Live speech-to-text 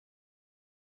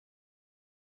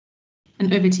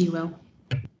And over to you, Will.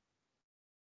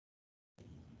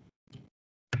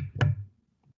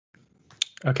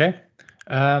 Okay.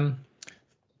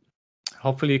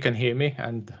 Hopefully you can hear me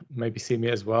and maybe see me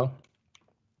as well.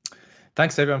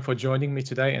 Thanks everyone for joining me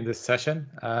today in this session.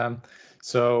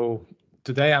 So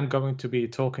today I'm going to be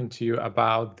talking to you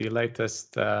about the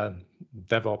latest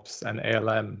DevOps and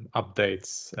ALM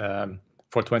updates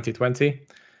for 2020.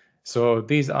 So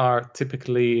these are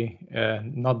typically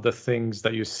not the things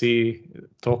that you see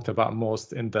talked about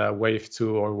most in the Wave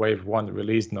 2 or Wave 1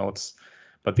 release notes,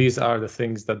 but these are the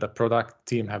things that the product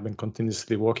team have been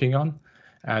continuously working on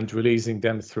and releasing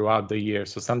them throughout the year.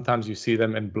 So sometimes you see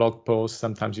them in blog posts,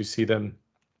 sometimes you see them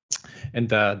in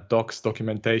the docs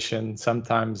documentation.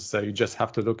 Sometimes you just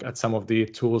have to look at some of the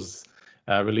tools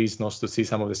release notes to see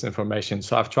some of this information.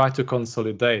 So I've tried to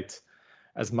consolidate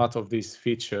as much of these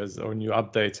features or new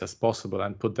updates as possible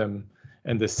and put them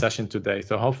in this session today.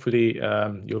 So hopefully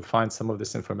you'll find some of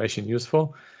this information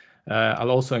useful. I'll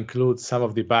also include some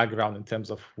of the background in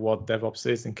terms of what DevOps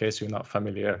is in case you're not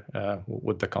familiar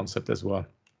with the concept as well.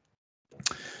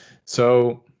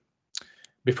 So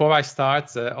before I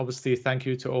start, obviously, thank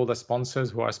you to all the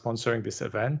sponsors who are sponsoring this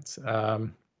event.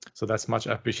 So that's much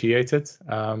appreciated.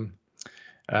 The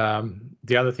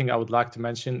other thing I would like to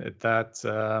mention is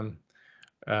that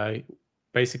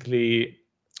basically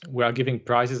we are giving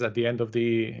prizes at the end of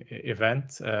the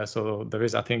event. So there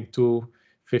is, I think, two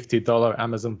 $50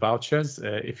 Amazon vouchers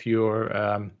if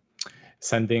you're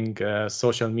sending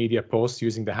social media posts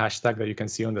using the hashtag that you can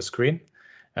see on the screen.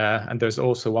 And there's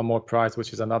also one more prize,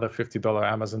 which is another $50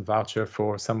 Amazon voucher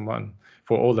for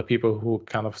all the people who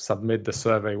kind of submit the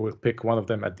survey. We'll pick one of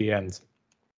them at the end.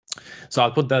 So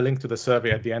I'll put the link to the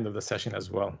survey at the end of the session as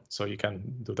well, so you can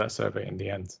do that survey in the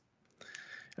end.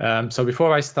 So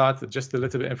before I start, just a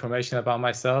little bit of information about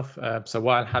myself. So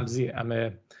Wael Hamze, I'm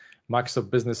a Microsoft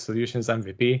Business Solutions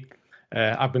MVP.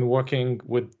 I've been working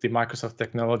with the Microsoft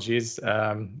technologies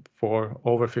for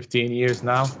over 15 years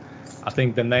now. I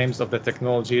think the names of the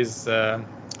technologies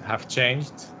have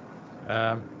changed.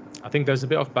 I think there's a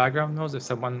bit of background noise. If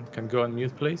someone can go on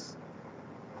mute, please.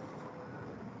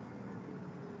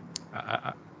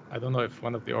 I don't know if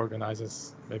one of the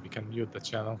organizers maybe can mute the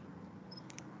channel.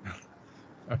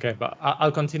 Okay, but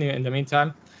I'll continue in the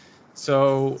meantime.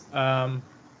 So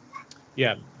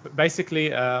yeah,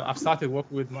 basically, I've started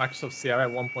working with Microsoft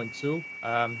CRM 1.2,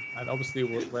 and obviously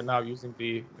we're now using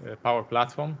the Power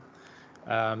Platform.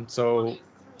 So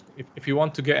if you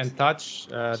want to get in touch,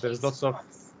 there's lots of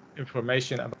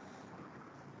information about.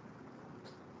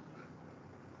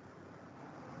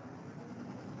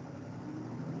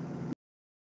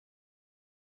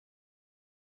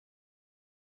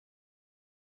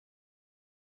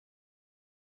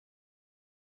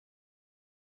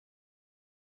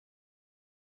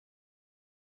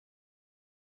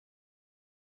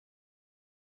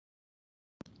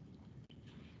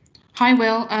 Hi,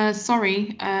 Will.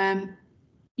 Sorry,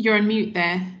 you're on mute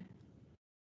there.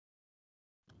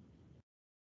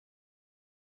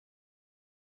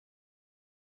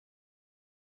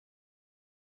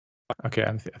 Okay,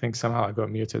 I think somehow I got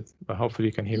muted, but hopefully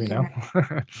you can hear me now.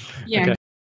 Yeah.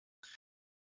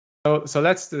 Okay. So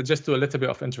let's just do a little bit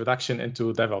of introduction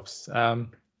into DevOps.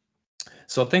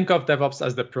 So think of DevOps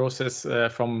as the process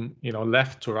from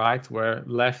left to right, where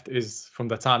left is from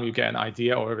the time you get an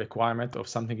idea or a requirement of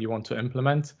something you want to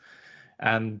implement,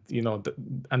 and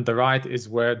and the right is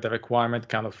where the requirement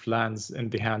kind of lands in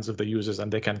the hands of the users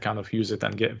and they can kind of use it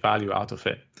and get value out of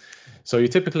it. So you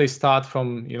typically start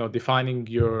from defining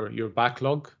your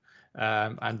backlog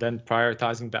and then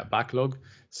prioritizing that backlog.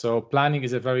 So planning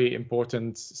is a very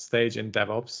important stage in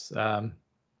DevOps.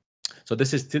 So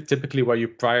this is typically where you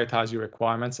prioritize your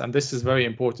requirements, and this is a very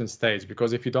important stage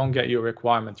because if you don't get your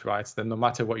requirement right, then no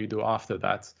matter what you do after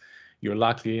that, you're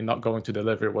likely not going to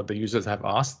deliver what the users have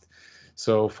asked.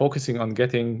 So focusing on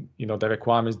getting the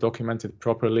requirements documented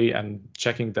properly and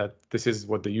checking that this is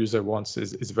what the user wants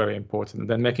is very important. And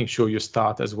then making sure you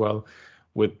start as well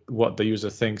with what the user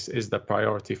thinks is the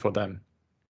priority for them.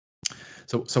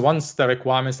 So once the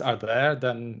requirements are there,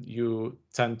 then you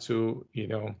tend to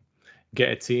get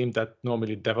a team that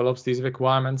normally develops these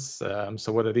requirements.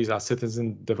 So whether these are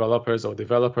citizen developers or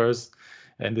developers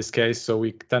in this case, so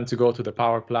we tend to go to the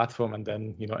Power Platform and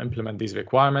then implement these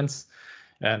requirements.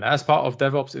 And as part of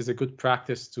DevOps, is a good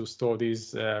practice to store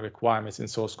these requirements in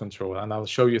source control. And I'll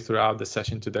show you throughout the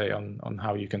session today on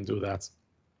how you can do that.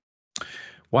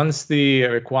 Once the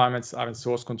requirements are in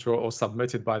source control or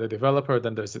submitted by the developer,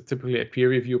 then there's typically a peer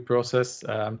review process,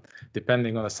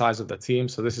 depending on the size of the team.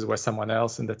 So this is where someone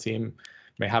else in the team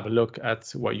may have a look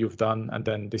at what you've done and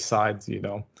then decide,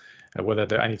 whether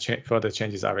there any further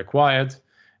changes are required.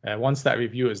 Once that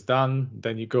review is done,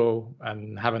 then you go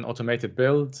and have an automated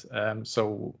build.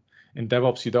 So in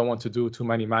DevOps, you don't want to do too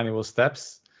many manual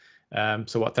steps.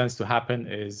 So what tends to happen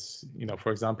is,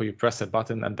 for example, you press a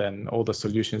button and then all the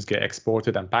solutions get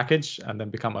exported and packaged and then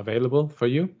become available for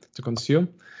you to consume.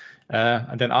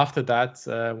 And then after that,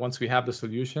 once we have the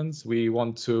solutions, we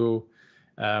want to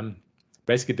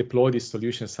basically deploy these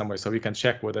solutions somewhere so we can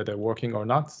check whether they're working or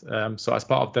not. So as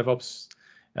part of DevOps,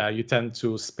 you tend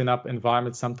to spin up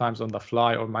environments sometimes on the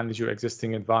fly or manage your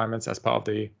existing environments as part of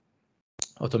the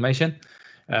automation.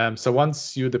 So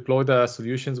once you deploy the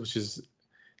solutions, which is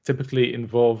typically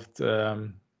involved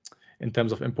in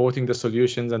terms of importing the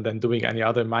solutions and then doing any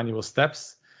other manual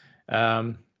steps,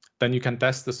 then you can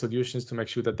test the solutions to make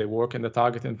sure that they work in the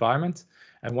target environment.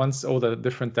 And once all the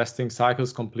different testing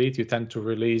cycles complete, you tend to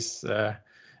release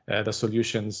the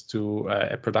solutions to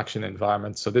a production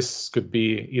environment. So this could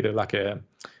be either like a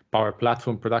Power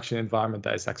Platform production environment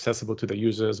that is accessible to the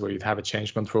users, where you'd have a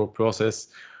change control process,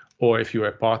 or if you're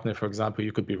a partner, for example,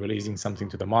 you could be releasing something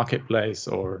to the marketplace,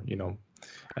 or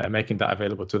making that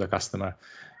available to the customer.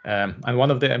 And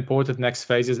one of the important next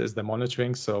phases is the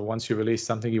monitoring. So once you release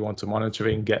something, you want to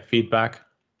monitoring, get feedback,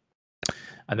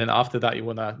 and then after that, you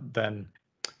want to then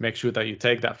make sure that you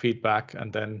take that feedback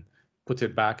and then put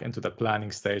it back into the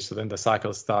planning stage. So then the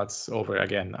cycle starts over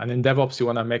again. And in DevOps, you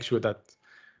want to make sure that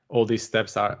all these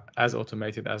steps are as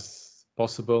automated as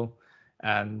possible,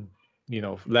 and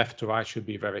left to right should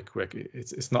be very quick.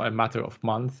 It's not a matter of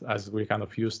months as we're kind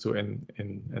of used to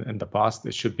in the past.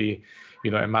 It should be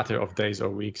a matter of days or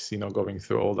weeks, going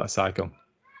through all that cycle.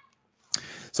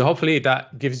 So hopefully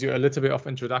that gives you a little bit of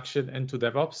introduction into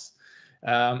DevOps.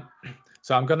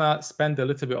 So I'm gonna spend a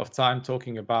little bit of time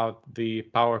talking about the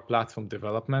Power Platform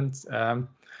development.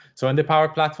 So in the Power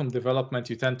Platform development,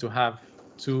 you tend to have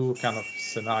two kind of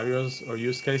scenarios or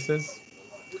use cases.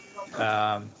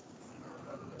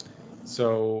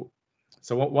 So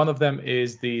one of them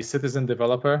is the citizen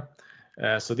developer.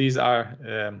 So these are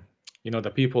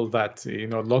the people that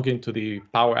log into the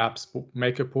Power Apps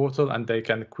Maker portal, and they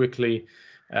can quickly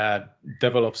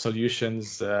develop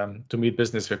solutions to meet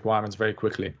business requirements very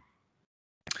quickly.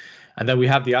 And then we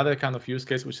have the other kind of use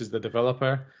case, which is the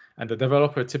developer. And the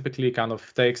developer typically kind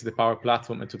of takes the Power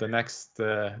Platform into the next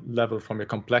level from a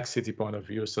complexity point of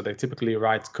view. So they typically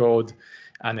write code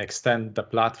and extend the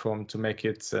platform to make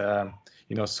it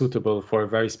suitable for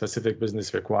very specific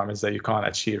business requirements that you can't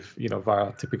achieve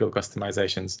via typical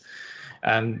customizations.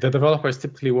 And the developers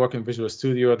typically work in Visual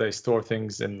Studio. They store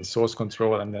things in source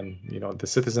control, and then the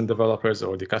citizen developers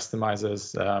or the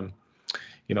customizers,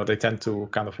 they tend to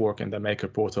kind of work in the Maker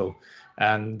portal.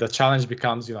 And the challenge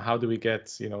becomes, how do we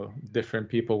get, different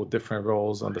people with different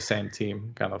roles on the same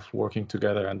team kind of working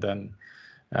together, and then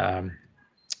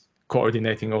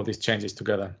coordinating all these changes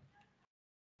together.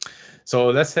 So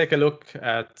let's take a look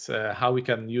at how we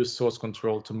can use source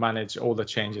control to manage all the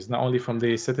changes, not only from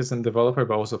the citizen developer,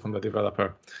 but also from the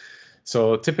developer.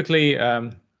 So typically,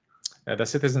 the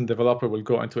citizen developer will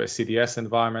go into a CDS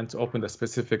environment, open the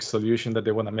specific solution that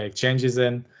they want to make changes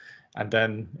in, and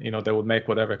then they will make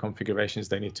whatever configurations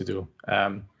they need to do.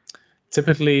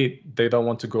 Typically, they don't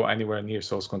want to go anywhere near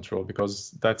source control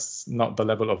because that's not the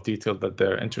level of detail that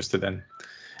they're interested in.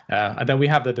 And then we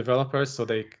have the developers, so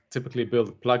they typically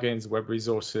build plugins, web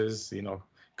resources,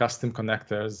 custom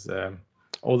connectors,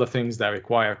 all the things that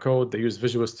require code. They use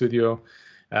Visual Studio.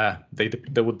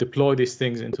 They would deploy these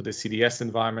things into the CDS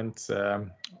environment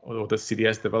or the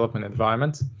CDS development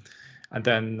environment, and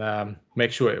then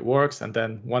make sure it works. And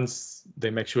then once they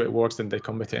make sure it works, then they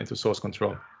commit it into source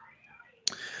control.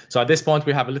 So at this point,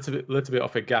 we have a little bit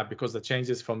of a gap because the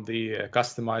changes from the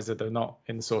customizer, they're not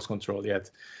in source control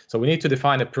yet. So we need to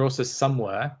define a process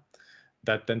somewhere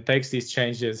that then takes these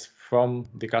changes from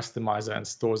the customizer and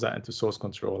stores that into source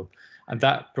control. And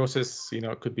that process,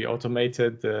 could be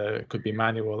automated, could be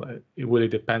manual. It really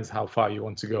depends how far you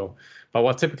want to go. But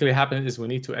what typically happens is we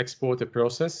need to export a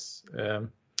process.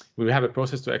 We have a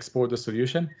process to export the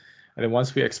solution. And then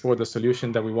once we export the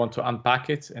solution, then we want to unpack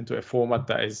it into a format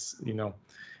that is,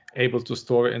 able to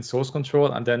store it in source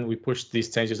control, and then we push these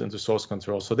changes into source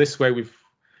control. So this way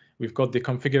we've got the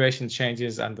configuration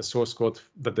changes and the source code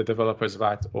that the developers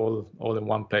write all in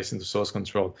one place into source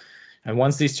control. And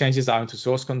once these changes are into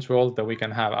source control, then we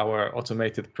can have our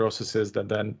automated processes that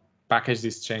then package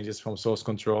these changes from source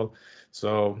control,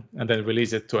 and then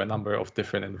release it to a number of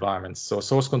different environments. So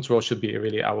source control should be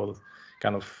really our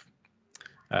kind of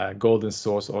golden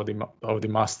source or the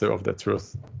master of the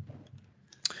truth.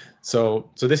 So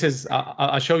this is,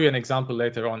 I'll show you an example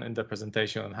later on in the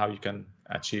presentation on how you can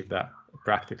achieve that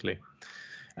practically.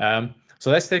 So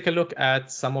let's take a look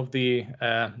at some of the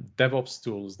DevOps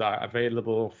tools that are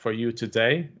available for you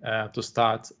today to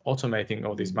start automating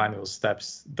all these manual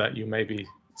steps that you may be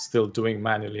still doing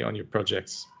manually on your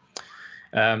projects.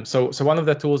 So one of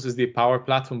the tools is the Power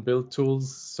Platform Build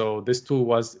tools. So this tool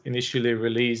was initially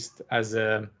released as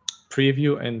a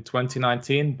preview in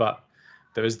 2019, but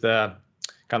there is the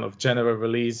kind of general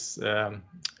release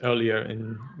earlier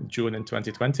in June in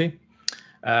 2020.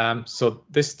 So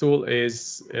this tool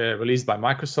is released by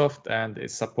Microsoft, and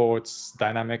it supports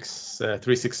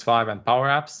Dynamics365 and Power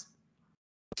Apps.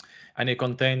 And it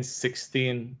contains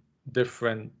 16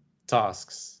 different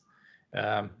tasks.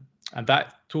 And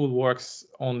that tool works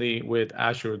only with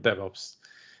Azure DevOps.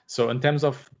 So in terms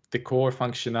of the core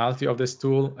functionality of this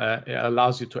tool, it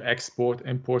allows you to export,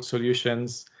 import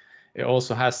solutions. It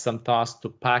also has some tasks to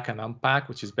pack and unpack,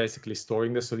 which is basically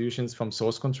storing the solutions from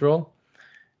source control.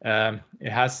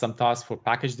 It has some tasks for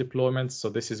package deployments. So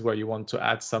this is where you want to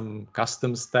add some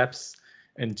custom steps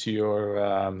into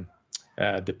your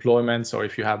deployments, or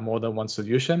if you have more than one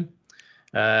solution.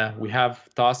 We have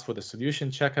tasks for the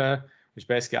solution checker, which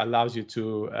basically allows you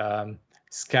to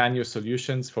scan your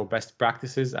solutions for best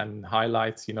practices and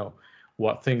highlight,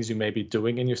 what things you may be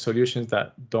doing in your solutions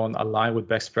that don't align with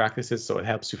best practices. So it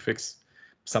helps you fix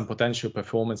some potential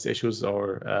performance issues,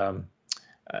 or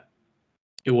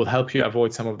it will help you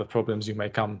avoid some of the problems you may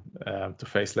come to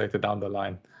face later down the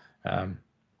line.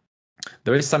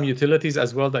 There is some utilities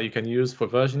as well that you can use for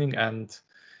versioning, and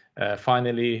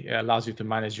finally, it allows you to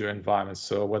manage your environment.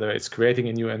 So whether it's creating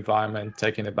a new environment,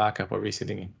 taking a backup, or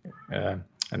resetting an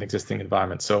existing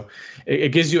environment. So it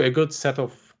gives you a good set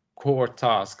of core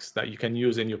tasks that you can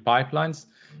use in your pipelines.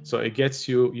 So it gets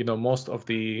you, most of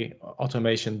the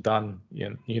automation done,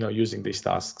 using these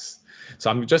tasks.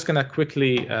 So I'm just going to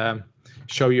quickly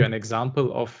show you an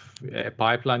example of a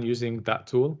pipeline using that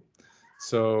tool.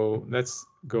 So let's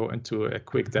go into a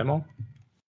quick demo.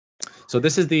 So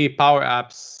this is the Power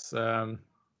Apps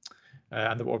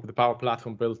and the Power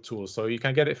Platform Build tool. So you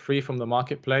can get it free from the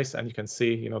marketplace, and you can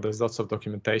see, there's lots of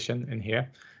documentation in here.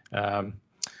 And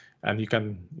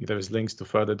there's links to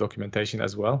further documentation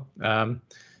as well.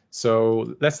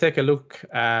 So let's take a look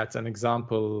at an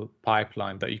example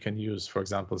pipeline that you can use, for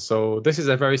example. So this is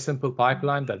a very simple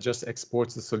pipeline that just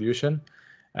exports the solution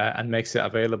and makes it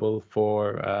available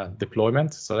for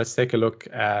deployment. So let's take a look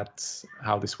at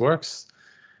how this works.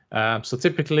 So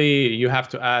typically you have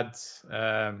to add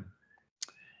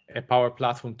a Power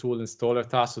Platform tool installer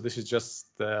task. So this is just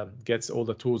gets all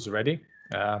the tools ready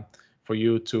for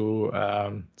you to.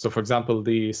 So for example,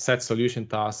 the set solution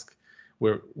task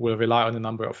will rely on a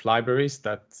number of libraries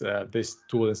that this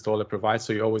tool installer provides.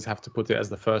 So you always have to put it as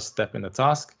the first step in the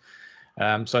task.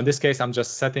 So in this case, I'm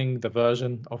just setting the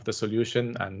version of the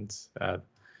solution, and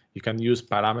you can use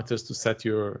parameters to set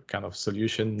your kind of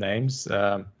solution names.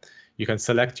 You can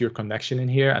select your connection in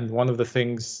here. And one of the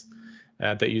things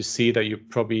that you see that you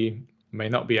probably may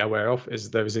not be aware of is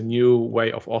there is a new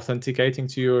way of authenticating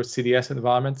to your CDS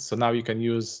environment. So now you can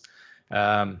use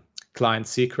client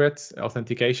secret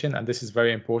authentication. And this is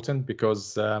very important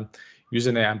because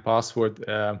username and password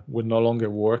will no longer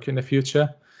work in the future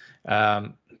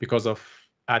because of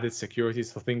added security.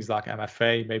 So things like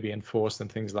MFA may be enforced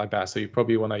and things like that. So you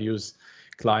probably want to use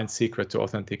client secret to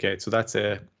authenticate. So that's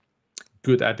a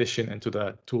good addition into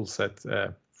the tool set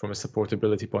from a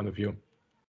supportability point of view.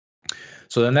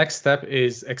 So the next step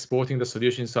is exporting the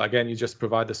solution. So again, you just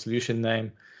provide the solution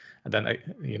name, and then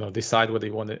decide whether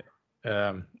you want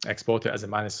to export it as a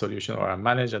managed solution or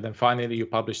unmanaged. And then finally, you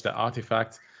publish the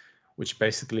artifact, which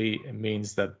basically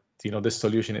means that this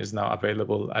solution is now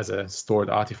available as a stored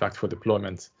artifact for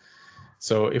deployment.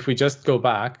 So if we just go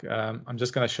back, I'm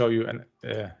just going to show you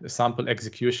a sample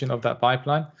execution of that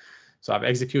pipeline. So I've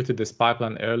executed this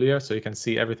pipeline earlier, so you can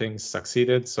see everything's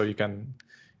succeeded. So you can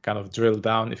kind of drill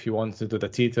down if you want to do the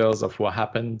details of what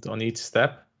happened on each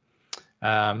step.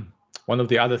 One of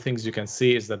the other things you can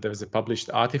see is that there's a published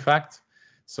artifact.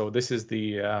 So this is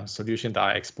the solution that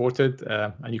I exported,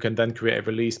 and you can then create a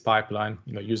release pipeline,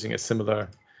 using a similar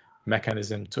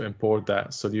mechanism to import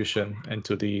that solution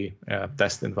into the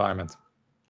test environment.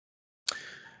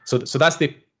 So that's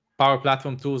the Power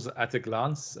Platform tools at a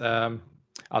glance.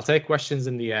 I'll take questions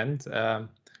in the end,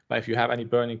 but if you have any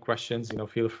burning questions,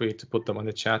 feel free to put them on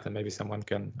the chat, and maybe someone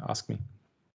can ask me.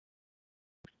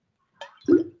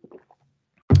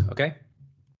 Okay,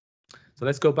 so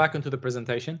let's go back into the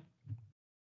presentation.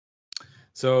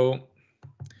 So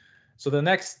the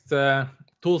next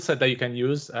tool set that you can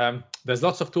use, there's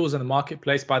lots of tools in the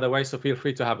marketplace, by the way, so feel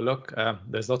free to have a look.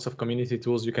 There's lots of community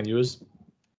tools you can use.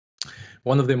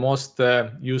 One of the most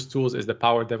used tools is the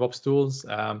Power DevOps tools.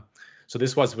 So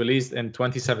this was released in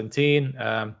 2017.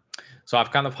 So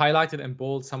I've kind of highlighted in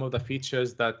bold some of the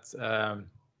features that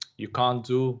you can't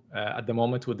do at the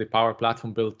moment with the Power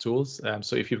Platform build tools.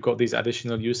 So if you've got these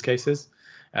additional use cases,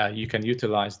 you can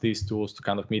utilize these tools to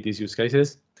kind of meet these use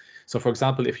cases. So for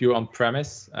example, if you're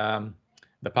on-premise,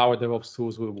 the Power DevOps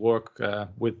tools will work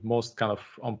with most kind of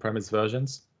on-premise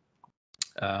versions.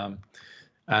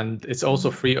 And it's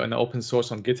also free and open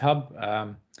source on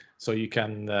GitHub. So you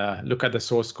can look at the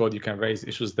source code, you can raise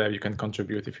issues there, you can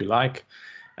contribute if you like.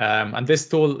 And this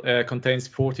tool contains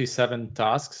 47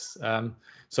 tasks.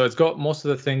 So it's got most of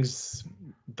the things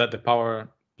that the Power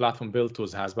Platform build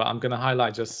tools has, but I'm going to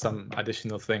highlight just some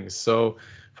additional things. So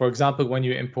for example, when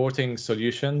you're importing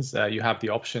solutions, you have the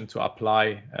option to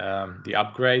apply the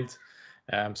upgrade.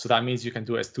 So that means you can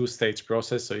do a two-stage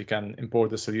process. So you can import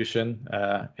the solution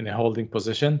in a holding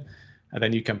position, and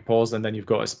then you can pause, and then you've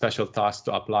got a special task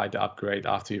to apply the upgrade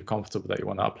after you're comfortable that you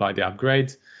want to apply the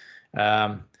upgrade.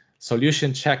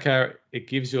 Solution checker, it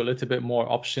gives you a little bit more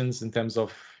options in terms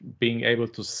of being able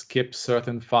to skip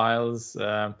certain files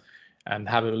and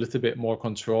have a little bit more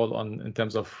control on in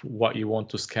terms of what you want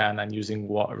to scan and using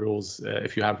what rules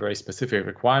if you have very specific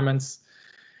requirements.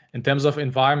 In terms of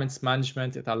environments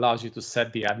management, it allows you to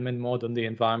set the admin mode on the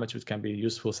environment, which can be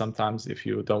useful sometimes if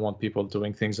you don't want people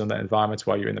doing things on the environment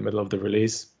while you're in the middle of the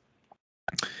release.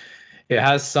 It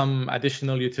has some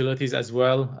additional utilities as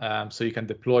well. So you can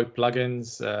deploy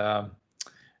plugins,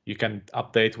 you can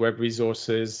update web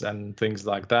resources and things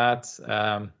like that.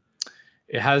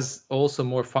 It has also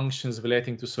more functions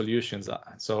relating to solutions.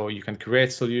 So you can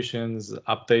create solutions,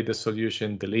 update the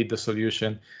solution, delete the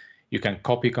solution. You can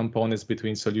copy components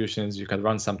between solutions. You can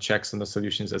run some checks on the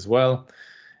solutions as well.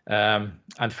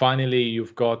 And finally,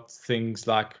 you've got things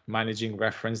like managing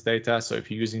reference data. So if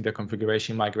you're using the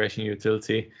configuration migration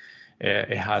utility,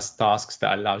 it has tasks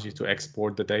that allows you to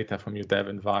export the data from your dev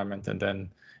environment and then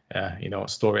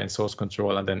store it in source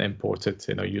control and then import it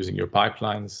using your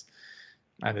pipelines.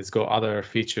 And it's got other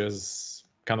features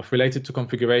kind of related to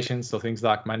configuration. So things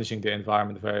like managing the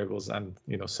environment variables and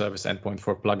service endpoint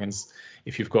for plugins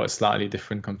if you've got a slightly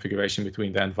different configuration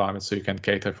between the environments, so you can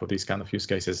cater for these kind of use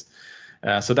cases.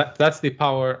 So that's the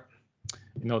Power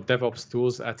DevOps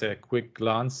tools at a quick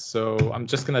glance. So I'm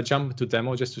just going to jump to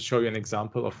demo just to show you an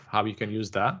example of how you can use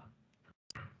that.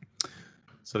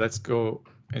 So let's go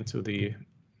into the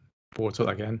portal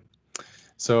again.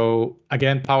 So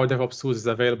again, Power DevOps tools is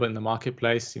available in the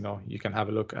marketplace. You can have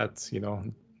a look at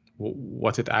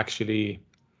what it actually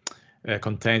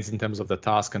contains in terms of the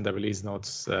task and the release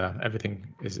notes.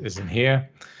 Everything is in here.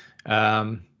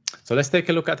 So let's take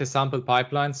a look at the sample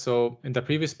pipeline. So in the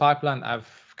previous pipeline, I've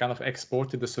kind of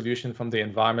exported the solution from the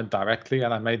environment directly,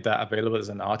 and I made that available as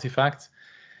an artifact.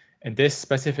 In this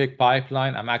specific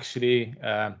pipeline, I'm actually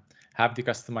have the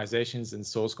customizations in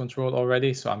source control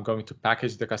already. So I'm going to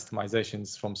package the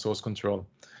customizations from source control.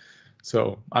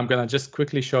 So I'm going to just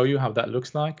quickly show you how that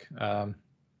looks like.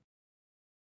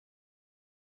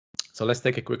 So let's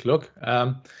take a quick look.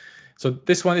 So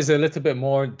this one is a little bit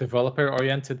more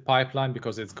developer-oriented pipeline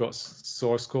because it's got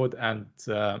source code and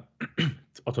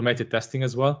automated testing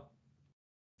as well.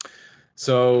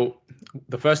 So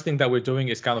the first thing that we're doing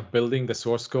is kind of building the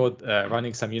source code,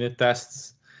 running some unit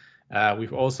tests.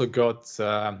 We've also got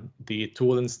the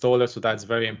tool installer, so that's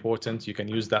very important. You can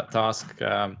use that task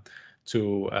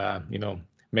to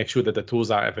make sure that the tools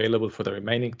are available for the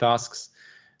remaining tasks.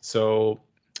 So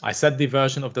I set the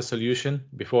version of the solution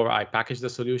before I package the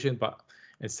solution, but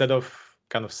instead of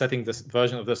kind of setting this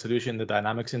version of the solution in the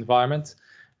Dynamics environment,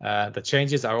 the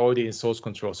changes are already in source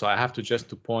control. So I have to just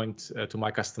point to my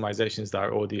customizations that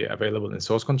are already available in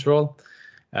source control.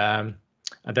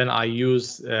 And then I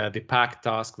use the pack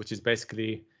task, which is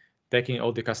basically taking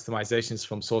all the customizations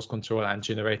from source control and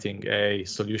generating a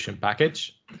solution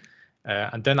package.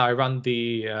 And then I run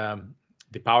the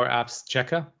Power Apps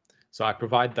checker. So I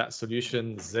provide that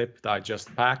solution zip that I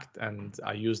just packed, and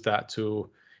I use that to,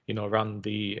 run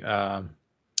the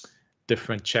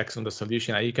different checks on the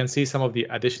solution. And you can see some of the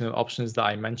additional options that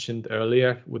I mentioned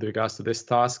earlier with regards to this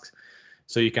task.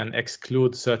 So you can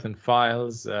exclude certain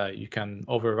files, you can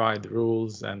override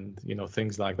rules, and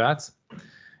things like that.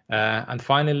 And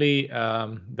finally,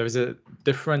 there's a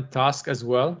different task as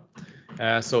well.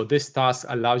 So this task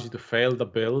allows you to fail the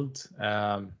build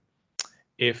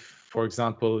if, for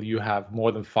example, you have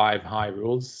more than 5 high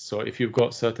rules. So if you've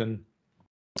got certain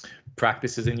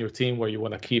practices in your team where you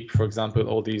want to keep, for example,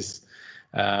 all these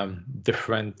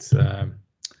different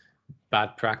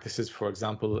bad practices, for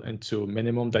example, into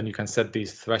minimum, then you can set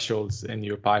these thresholds in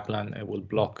your pipeline. It will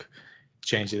block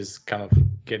changes kind of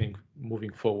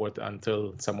moving forward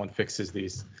until someone fixes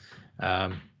these.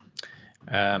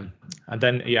 And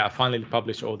then, yeah, finally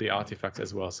publish all the artifacts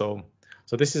as well. So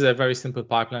this is a very simple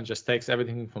pipeline, just takes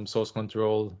everything from source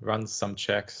control, runs some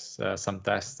checks, some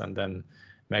tests, and then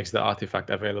makes the artifact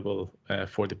available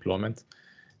for deployment.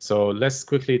 So let's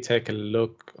quickly take a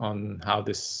look on how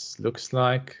this looks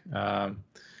like.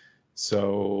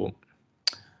 So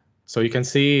you can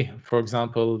see, for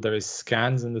example, there is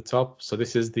scans in the top. So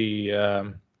this is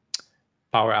the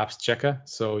Power Apps checker.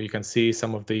 So you can see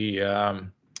some of the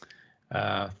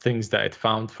things that it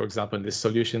found, for example, in this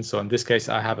solution. So in this case,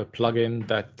 I have a plugin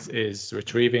that is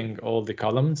retrieving all the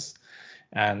columns.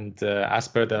 And as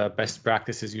per the best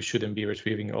practices, you shouldn't be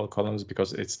retrieving all columns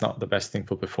because it's not the best thing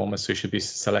for performance. So you should be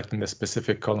selecting the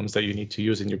specific columns that you need to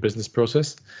use in your business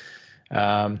process.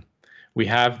 We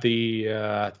have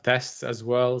the tests as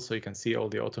well. So you can see all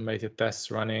the automated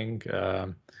tests running.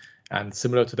 And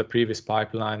similar to the previous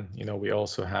pipeline, we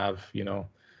also have,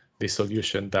 the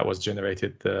solution that was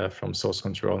generated from source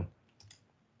control.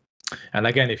 And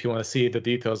again, if you want to see the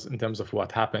details in terms of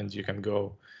what happened, you can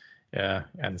go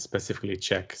and specifically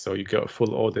check. So you get a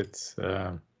full audit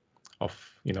of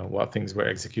what things were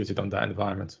executed on that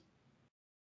environment.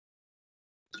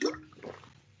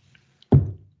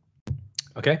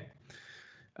 Okay.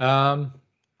 So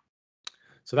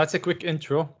that's a quick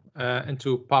intro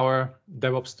into Power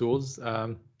DevOps tools.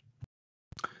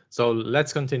 So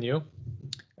let's continue.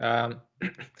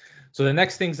 So the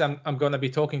next things I'm going to be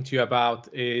talking to you about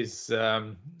is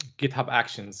GitHub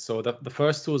Actions. So the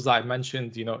first tools I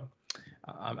mentioned,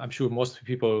 I'm sure most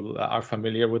people are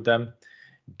familiar with them.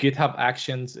 GitHub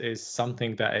Actions is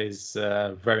something that is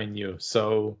very new.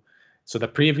 So the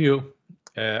preview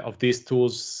of these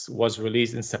tools was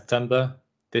released in September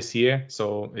this year.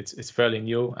 So it's fairly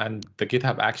new, and the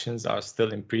GitHub Actions are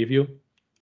still in preview.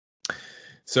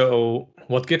 So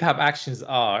what GitHub Actions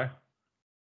are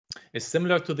is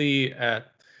similar to the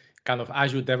kind of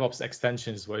Azure DevOps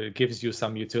extensions, where it gives you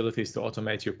some utilities to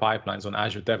automate your pipelines on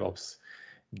Azure DevOps.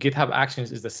 GitHub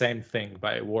Actions is the same thing,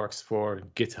 but it works for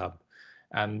GitHub.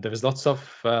 And there's lots of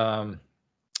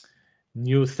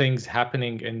new things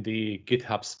happening in the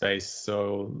GitHub space.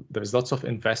 So there's lots of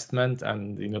investment,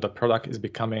 and the product is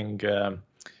becoming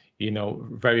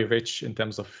very rich in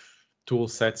terms of tool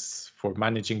sets for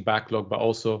managing backlog, but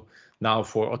also now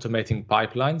for automating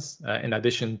pipelines, in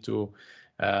addition to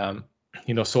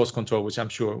source control, which I'm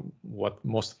sure what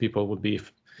most people would be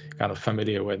kind of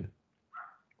familiar with.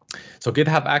 So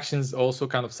GitHub Actions also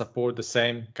kind of support the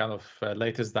same kind of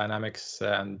latest Dynamics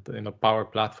and Power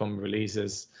Platform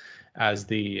releases as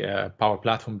the Power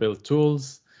Platform build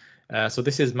tools. So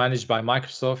this is managed by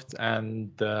Microsoft,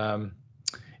 and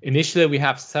initially we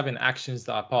have 7 actions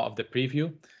that are part of the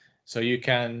preview. So you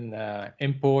can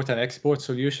import and export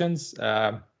solutions,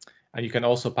 and you can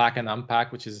also pack and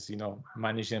unpack, which is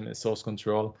manage them in source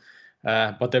control.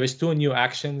 But there is 2 new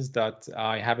actions that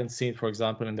I haven't seen, for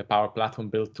example, in the Power Platform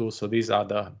build tool. So these are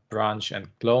the branch and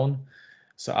clone.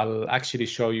 So I'll actually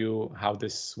show you how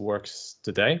this works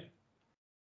today.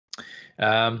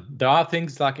 There are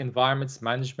things like environments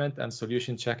management and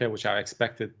solution checker, which are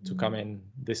expected to come in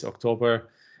this October,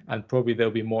 and probably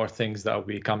there'll be more things that will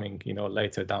be coming,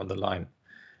 later down the line.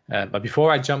 But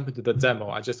before I jump into the demo,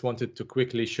 I just wanted to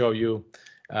quickly show you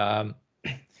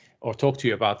or talk to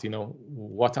you about,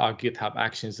 what are GitHub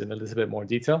Actions in a little bit more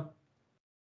detail.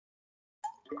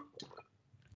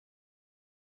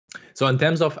 So in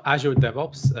terms of Azure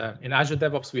DevOps, in Azure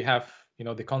DevOps, we have,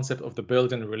 the concept of the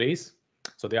build and release.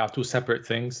 So they are 2 separate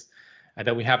things. And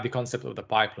then we have the concept of the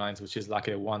pipelines, which is like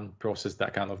a one process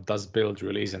that kind of does build,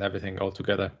 release, and everything all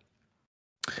together.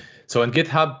 So in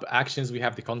GitHub Actions, we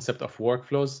have the concept of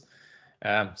workflows.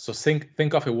 So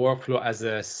think of a workflow as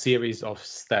a series of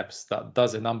steps that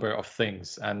does a number of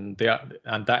things, and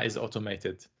that is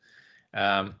automated.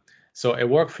 So a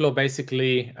workflow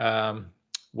basically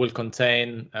will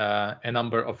contain a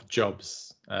number of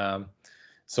jobs.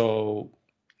 So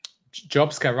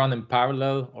jobs can run in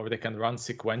parallel, or they can run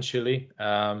sequentially.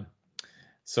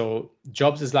 So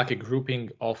jobs is like a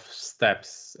grouping of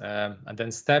steps, and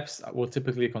then steps will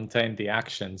typically contain the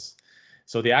actions.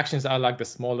 So the actions are like the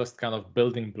smallest kind of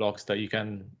building blocks that you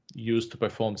can use to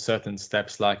perform certain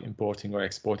steps, like importing or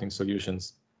exporting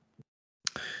solutions.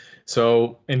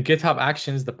 So in GitHub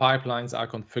Actions, the pipelines are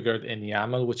configured in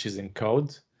YAML, which is in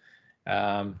code.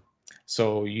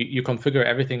 So you configure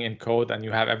everything in code, and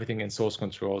you have everything in source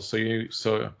control. So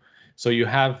you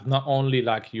have not only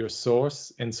like your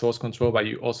source in source control, but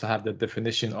you also have the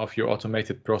definition of your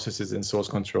automated processes in source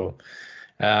control.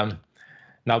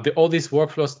 Now, all these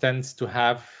workflows tends to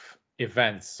have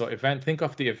events. So think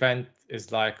of the event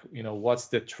as like, what's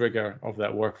the trigger of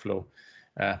that workflow?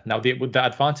 Now, with the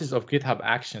advantage of GitHub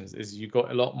Actions is you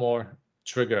got a lot more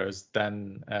triggers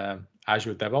than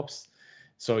Azure DevOps.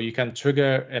 So you can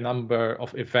trigger a number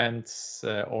of events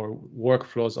or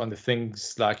workflows on the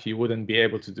things like you wouldn't be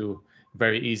able to do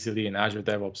very easily in Azure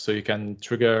DevOps. So you can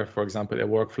trigger, for example, a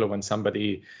workflow when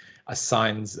somebody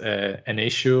assigns an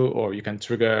issue, or you can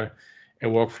trigger a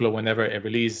workflow whenever a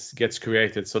release gets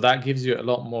created. So that gives you a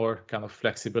lot more kind of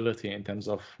flexibility in terms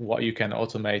of what you can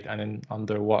automate and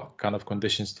under what kind of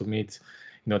conditions to meet,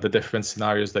 the different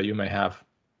scenarios that you may have.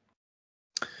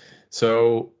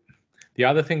 So the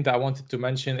other thing that I wanted to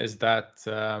mention is that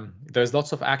there's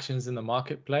lots of actions in the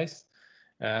marketplace.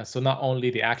 So not only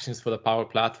the actions for the Power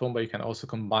Platform, but you can also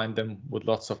combine them with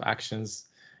lots of actions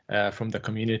from the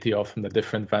community or from the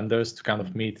different vendors to kind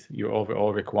of meet your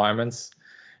overall requirements.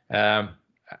 And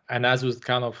as with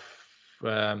kind of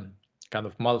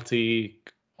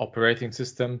multi-operating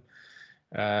system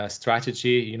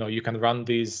strategy, you can run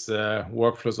these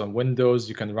workflows on Windows.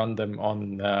 You can run them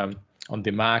on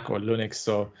the Mac or Linux.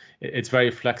 So it's very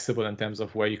flexible in terms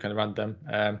of where you can run them.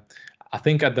 I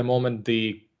think at the moment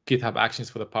the GitHub Actions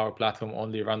for the Power Platform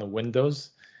only run on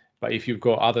Windows. But if you've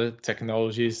got other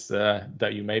technologies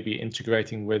that you may be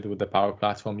integrating with the Power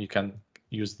Platform, you can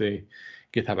use the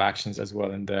GitHub Actions as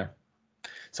well in there.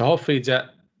 So hopefully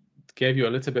that gave you a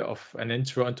little bit of an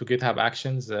intro into GitHub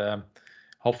Actions.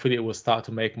 Hopefully it will start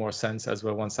to make more sense as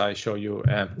well once I show you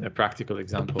a practical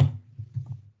example.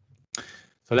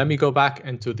 So let me go back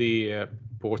into the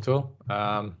portal.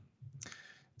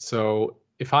 So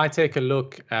if I take a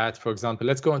look at, for example,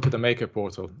 let's go into the Maker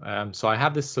portal. So I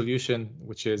have this solution,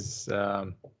 which is,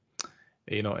 in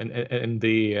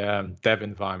the dev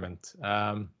environment.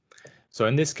 So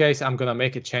in this case, I'm going to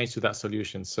make a change to that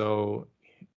solution. So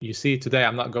you see today,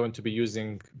 I'm not going to be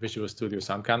using Visual Studio.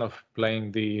 So I'm kind of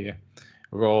playing the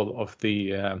role of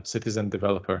the citizen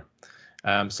developer.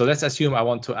 So let's assume I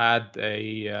want to add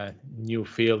a new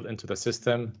field into the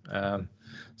system.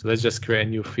 So let's just create a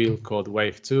new field called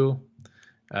Wave 2.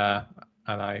 And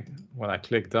when I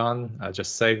click done, I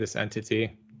just save this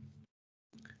entity.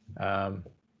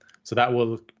 So that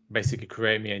will basically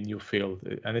create me a new field.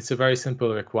 And it's a very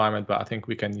simple requirement, but I think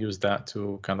we can use that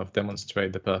to kind of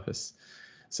demonstrate the purpose.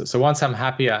 So once I'm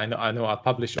happy, I know I'll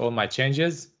publish all my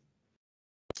changes.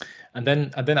 And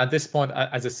then at this point,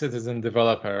 as a citizen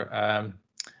developer,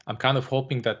 I'm kind of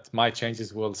hoping that my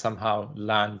changes will somehow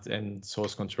land in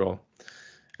source control.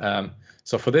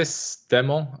 So for this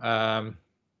demo,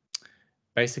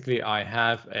 basically I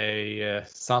have a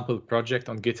sample project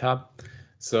on GitHub.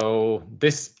 So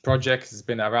this project has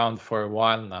been around for a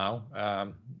while now,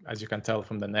 as you can tell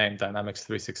from the name,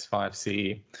 Dynamics365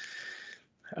 CE.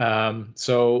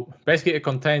 So basically it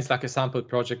contains like a sample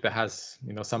project that has,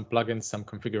 some plugins, some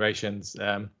configurations.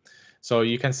 So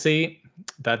you can see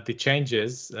that the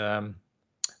changes,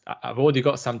 I've already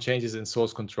got some changes in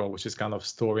source control, which is kind of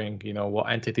storing,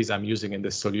 what entities I'm using in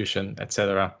this solution,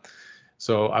 etc.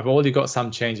 So I've already got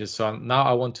some changes. So now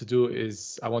I want to do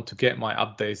is I want to get my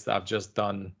updates that I've just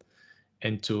done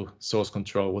into source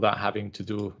control without having to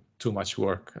do too much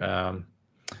work.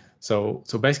 So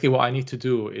basically what I need to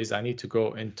do is I need to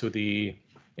go into the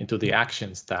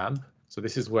Actions tab. So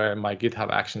this is where my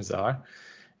GitHub Actions are.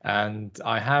 And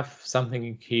I have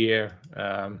something here,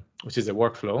 which is a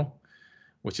workflow,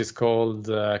 which is called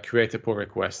create a pull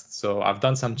request. So I've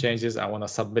done some changes. I want to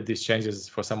submit these changes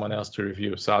for someone else to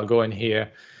review. So I'll go in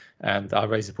here and I'll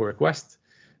raise a pull request.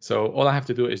 So all I have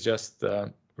to do is just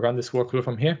run this workflow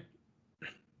from here.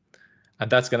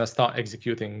 And that's going to start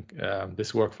executing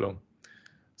this workflow.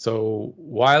 So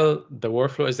while the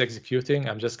workflow is executing,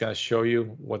 I'm just going to show you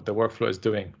what the workflow is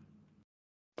doing.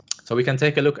 So we can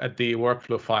take a look at the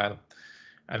workflow file.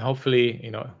 And hopefully,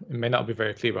 it may not be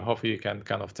very clear, but hopefully you can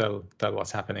kind of tell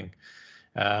what's happening.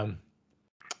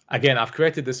 Again, I've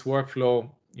created this workflow,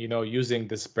 using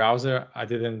this browser. I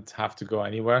didn't have to go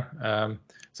anywhere.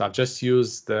 So I've just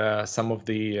used some of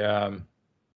the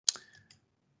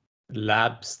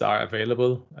labs that are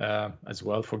available as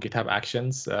well for GitHub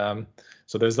Actions.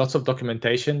 So there's lots of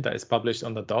documentation that is published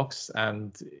on the docs,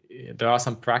 and there are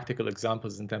some practical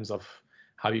examples in terms of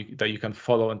that you can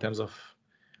follow in terms of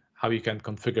how you can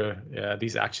configure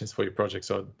these actions for your project.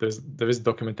 So there is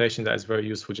documentation that is very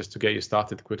useful just to get you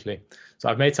started quickly. So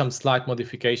I've made some slight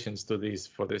modifications to these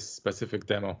for this specific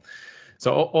demo.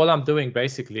 So all I'm doing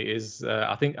basically is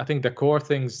I think the core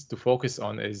things to focus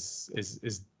on is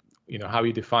how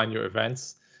you define your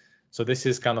events. So this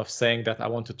is kind of saying that I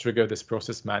want to trigger this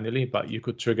process manually, but you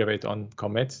could trigger it on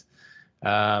commit.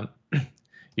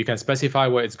 You can specify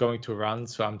where it's going to run.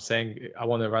 So I'm saying I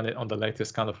want to run it on the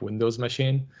latest kind of Windows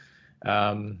machine.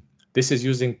 This is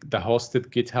using the hosted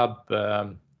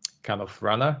GitHub kind of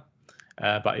runner.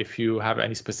 But if you have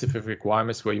any specific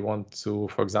requirements where you want to,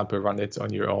 for example, run it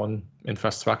on your own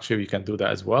infrastructure, you can do that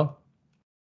as well.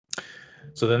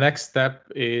 So the next step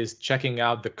is checking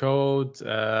out the code,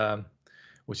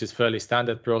 which is fairly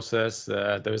standard process.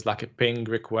 There is like a ping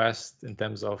request in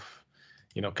terms of,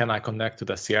 can I connect to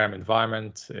the CRM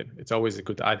environment? It's always a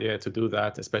good idea to do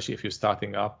that, especially if you're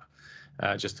starting up,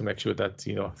 just to make sure that,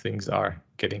 things are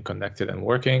getting connected and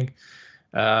working.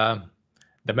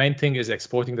 The main thing is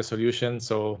exporting the solution.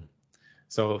 So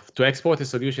to export a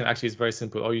solution actually is very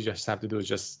simple. All you just have to do is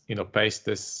just paste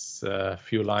this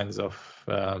few lines of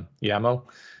YAML.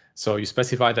 So you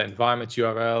specify the environment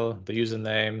URL, the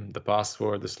username, the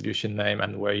password, the solution name,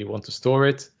 and where you want to store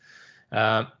it.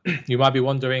 You might be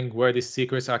wondering where these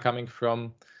secrets are coming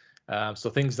from. So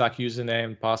things like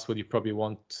username, password, you probably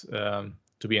want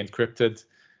to be encrypted.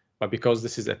 But because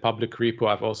this is a public repo,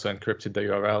 I've also encrypted the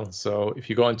URL. So if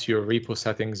you go into your repo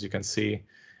settings, you can see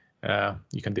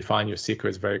you can define your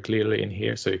secrets very clearly in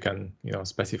here. So you can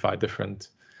specify different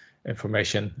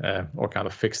information or kind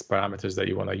of fixed parameters that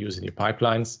you want to use in your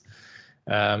pipelines.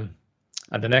 And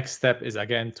the next step is,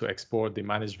 again, to export the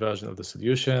managed version of the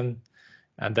solution.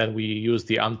 And then we use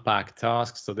the unpack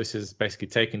task. So this is basically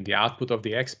taking the output of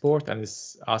the export and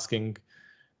is asking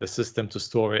the system to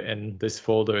store it in this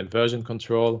folder in version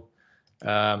control.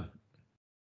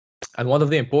 And one of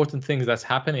the important things that's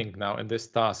happening now in this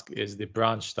task is the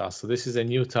branch task. So this is a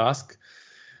new task.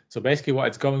 So basically what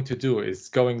it's going to do is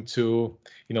going to,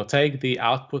 take the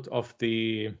output of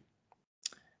the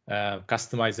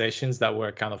customizations that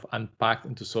were kind of unpacked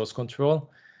into source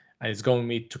control, and it's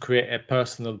going to create a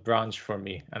personal branch for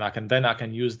me. And I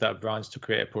can use that branch to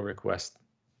create a pull request.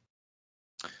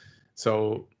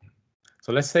 So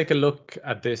let's take a look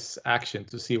at this action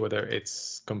to see whether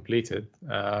it's completed.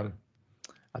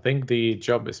 I think the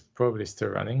job is probably still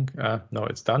running. No,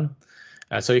 it's done.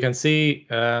 So you can see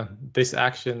this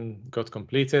action got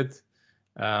completed.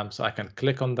 So I can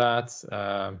click on that.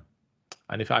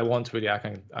 And if I want, really, I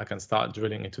can start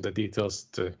drilling into the details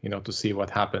to see what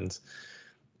happened.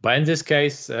 But in this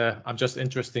case, I'm just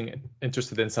interested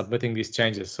in submitting these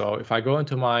changes. So if I go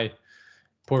into my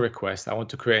pull request, I want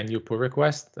to create a new pull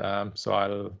request. So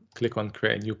I'll click on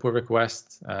create a new pull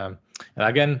request. And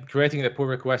again, creating the pull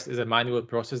request is a manual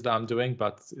process that I'm doing,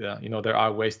 but there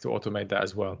are ways to automate that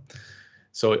as well.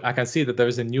 So I can see that there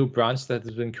is a new branch that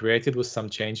has been created with some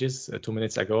changes 2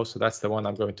 minutes ago. So that's the one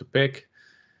I'm going to pick.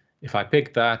 If I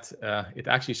pick that, it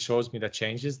actually shows me the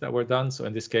changes that were done. So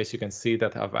in this case, you can see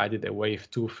that I've added a wave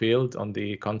 2 field on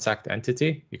the contact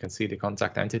entity. You can see the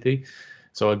contact entity.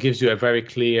 So it gives you a very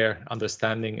clear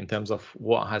understanding in terms of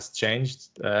what has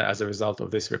changed as a result of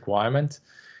this requirement,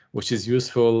 which is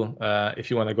useful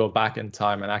if you want to go back in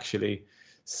time and actually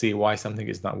see why something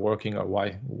is not working or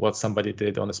what somebody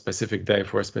did on a specific day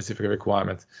for a specific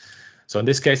requirement. So in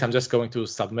this case, I'm just going to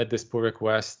submit this pull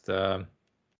request. So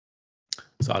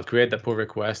I'll create the pull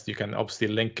request. You can obviously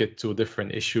link it to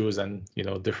different issues and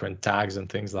different tags and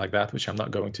things like that, which I'm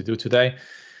not going to do today.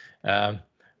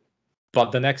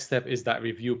 But the next step is that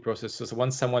review process. So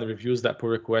once someone reviews that pull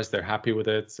request, they're happy with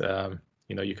it.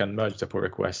 You can merge the pull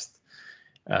request.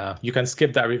 You can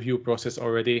skip that review process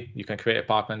already. You can create a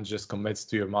pipeline just commits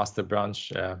to your master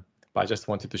branch. But I just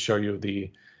wanted to show you the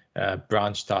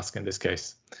branch task in this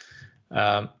case.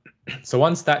 So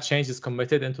once that change is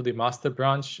committed into the master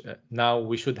branch, now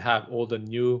we should have all the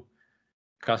new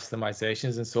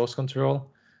customizations in source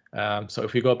control. So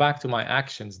if we go back to my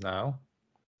actions now,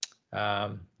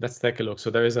 let's take a look. So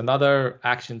there is another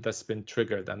action that's been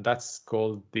triggered, and that's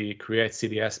called the create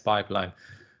CDS pipeline.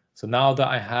 So now that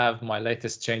I have my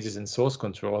latest changes in source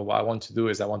control, what I want to do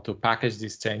is I want to package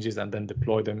these changes and then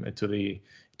deploy them into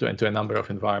a number of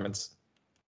environments.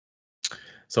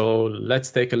 So let's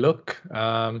take a look.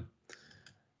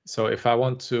 So if I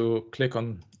want to click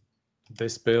on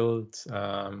this build,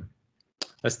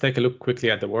 let's take a look quickly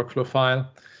at the workflow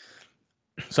file.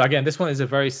 So again, this one is a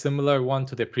very similar one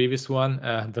to the previous one.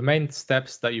 The main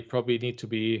steps that you probably need to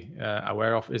be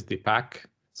aware of is the pack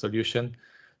solution.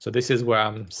 So this is where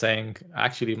I'm saying,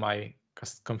 actually, my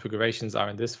configurations are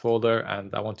in this folder,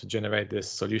 and I want to generate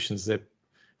this solution zip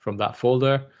from that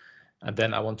folder. And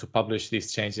then I want to publish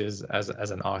these changes as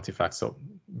an artifact. So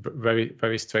very,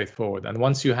 very straightforward. And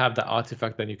once you have that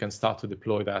artifact, then you can start to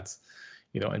deploy that,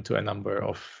 into a number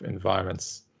of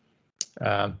environments.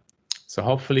 So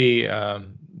hopefully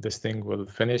this thing will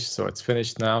finish. So it's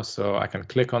finished now. So I can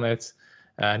click on it,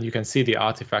 and you can see the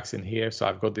artifacts in here. So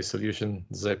I've got the solution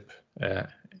zip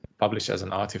published as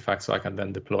an artifact, so I can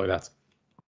then deploy that.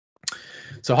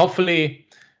 So hopefully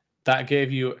that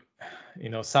gave you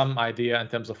some idea in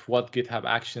terms of what GitHub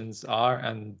Actions are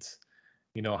and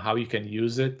how you can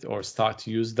use it or start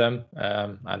to use them.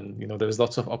 And there's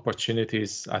lots of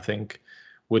opportunities, I think,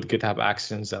 with GitHub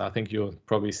Actions, and I think you'll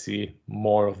probably see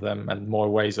more of them and more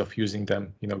ways of using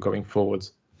them, going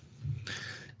forwards.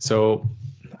 So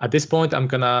at this point, I'm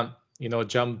gonna,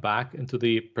 jump back into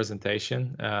the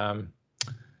presentation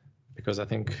because I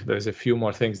think there's a few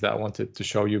more things that I wanted to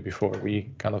show you before we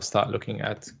kind of start looking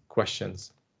at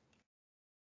questions.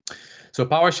 So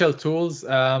PowerShell tools.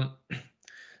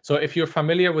 So if you're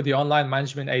familiar with the Online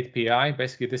Management API,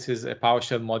 basically this is a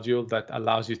PowerShell module that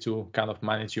allows you to kind of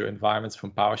manage your environments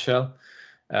from PowerShell.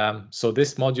 So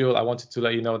this module, I wanted to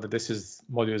let you know that this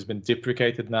module has been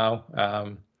deprecated now.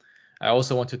 I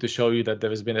also wanted to show you that there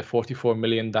has been a 44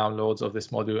 million downloads of this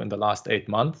module in the last 8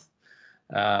 months.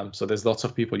 So there's lots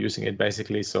of people using it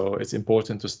basically. So it's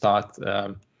important to start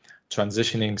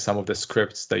transitioning some of the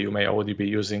scripts that you may already be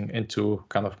using into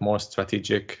kind of more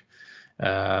strategic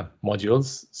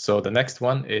modules. So the next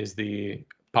one is the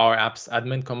Power Apps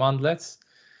admin commandlets.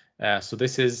 So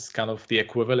this is kind of the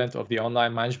equivalent of the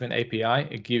Online Management API.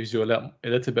 It gives you a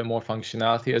little bit more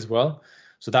functionality as well.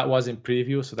 So that was in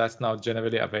preview, so that's now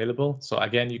generally available. So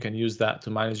again, you can use that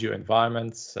to manage your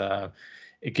environments.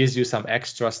 It gives you some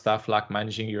extra stuff like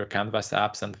managing your Canvas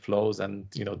apps and flows and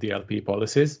DLP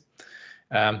policies.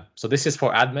 So this is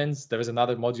for admins. There is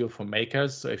another module for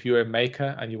makers. So if you're a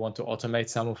maker and you want to automate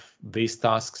some of these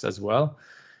tasks as well,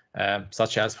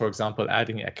 such as, for example,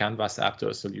 adding a Canvas app to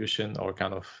a solution or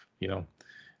kind of,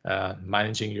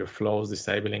 managing your flows,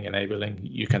 disabling, enabling,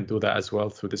 you can do that as well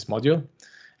through this module.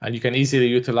 And you can easily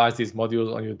utilize these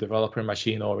modules on your developer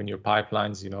machine or in your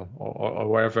pipelines, or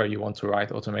wherever you want to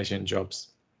write automation jobs.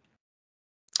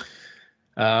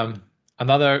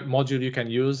 Another module you can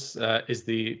use is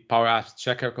the Power Apps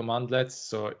Checker commandlets.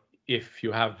 So if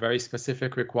you have very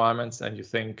specific requirements and you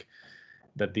think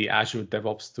that the Azure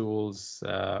DevOps tools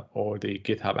or the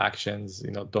GitHub Actions,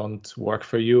 don't work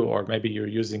for you, or maybe you're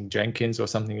using Jenkins or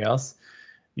something else,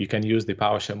 you can use the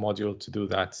PowerShell module to do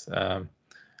that,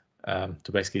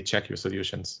 to basically check your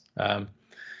solutions.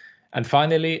 And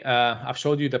finally, I've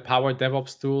showed you the Power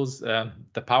DevOps tools.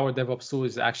 The Power DevOps tool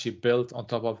is actually built on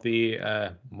top of the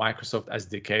Microsoft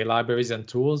SDK libraries and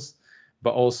tools,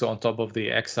 but also on top of the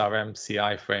XRM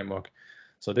CI framework.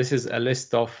 So this is a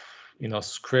list of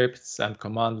scripts and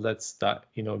commandlets that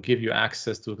give you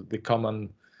access to the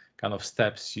common kind of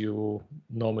steps you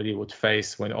normally would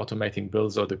face when automating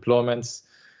builds or deployments.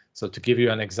 So to give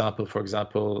you an example, for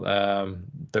example,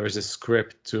 there is a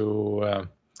script to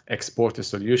export a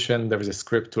solution. There is a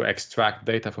script to extract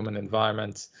data from an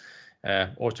environment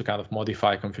or to kind of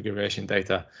modify configuration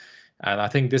data. And I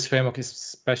think this framework is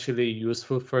especially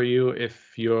useful for you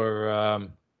if you're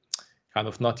kind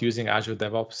of not using Azure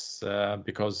DevOps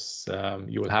because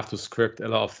you will have to script a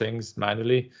lot of things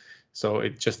manually. So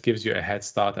it just gives you a head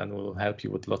start and will help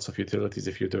you with lots of utilities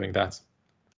if you're doing that.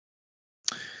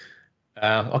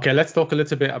 Okay, let's talk a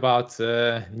little bit about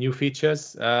new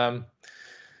features.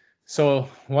 So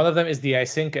one of them is the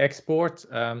async export.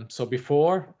 So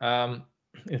before,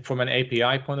 from an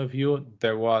API point of view,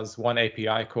 there was one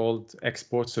API called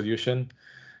export solution.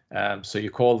 So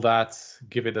you call that,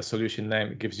 give it a solution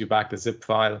name, it gives you back the zip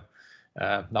file.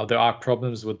 Now there are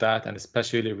problems with that, and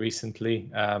especially recently.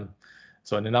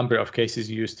 So in a number of cases,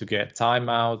 you used to get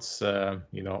timeouts,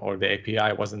 or the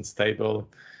API wasn't stable.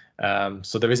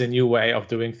 So there is a new way of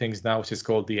doing things now, which is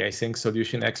called the async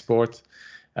solution export.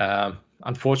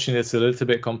 Unfortunately, it's a little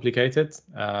bit complicated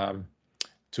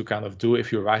to kind of do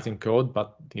if you're writing code,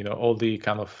 but all the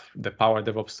kind of the Power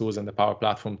DevOps tools and the Power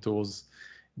Platform tools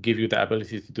give you the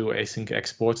ability to do async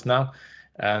exports now.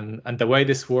 And the way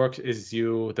this works is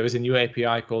there is a new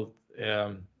API called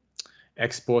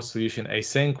export solution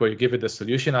async, where you give it the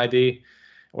solution ID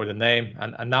or the name,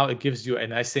 and now it gives you an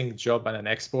async job and an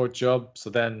export job. So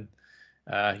then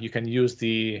you can use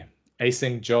the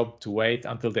async job to wait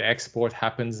until the export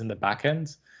happens in the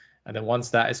backend. And then once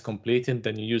that is completed,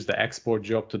 then you use the export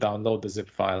job to download the zip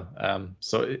file.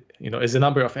 So, there's a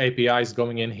number of APIs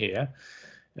going in here,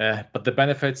 but the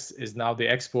benefits is now the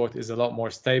export is a lot more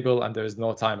stable and there is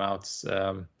no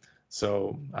timeouts.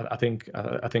 So I think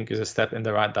is a step in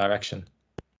the right direction.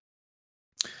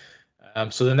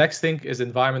 So the next thing is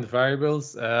environment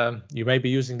variables. You may be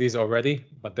using these already,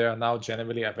 but they are now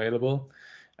generally available.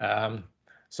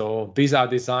 So these are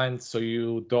designed so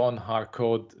you don't hard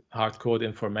code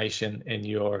information in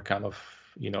your kind of,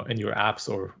 in your apps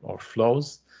or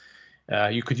flows.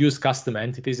 You could use custom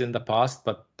entities in the past,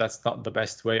 but that's not the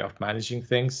best way of managing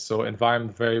things. So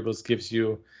environment variables gives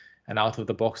you an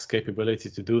out-of-the-box capability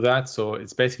to do that. So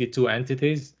it's basically two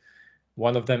entities.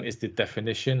 One of them is the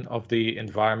definition of the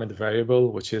environment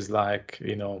variable, which is like,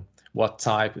 what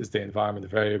type is the environment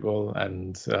variable,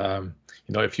 and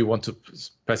if you want to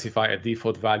specify a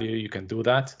default value, you can do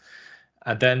that.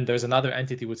 And then there's another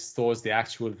entity which stores the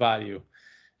actual value.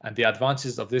 And the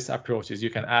advantages of this approach is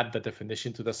you can add the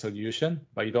definition to the solution,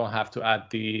 but you don't have to add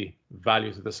the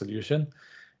value to the solution,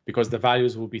 because the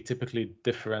values will be typically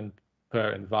different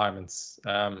per environments.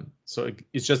 So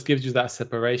it just gives you that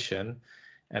separation,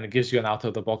 and it gives you an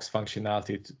out-of-the-box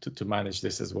functionality to manage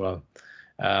this as well.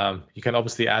 You can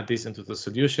obviously add these into the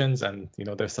solutions, and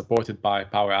they're supported by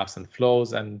Power Apps and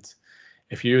Flows. And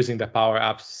if you're using the Power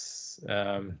Apps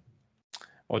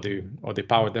or the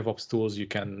Power DevOps tools, you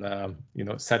can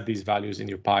set these values in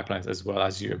your pipelines as well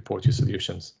as you import your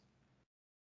solutions.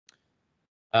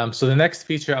 So the next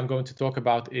feature I'm going to talk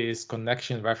about is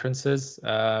connection references.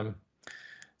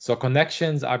 So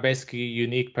connections are basically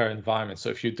unique per environment. So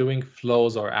if you're doing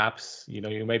flows or apps,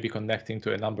 you may be connecting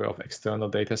to a number of external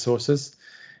data sources,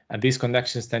 and these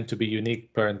connections tend to be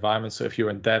unique per environment. So if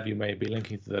you're in dev, you may be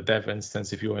linking to the dev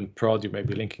instance. If you're in prod, you may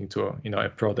be linking to a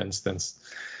prod instance.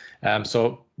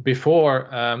 So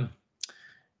before,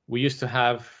 we used to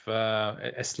have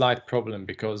a slight problem,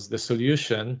 because the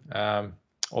solution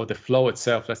or the flow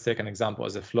itself, let's take an example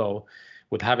as a flow,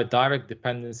 would have a direct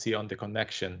dependency on the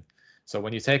connection. So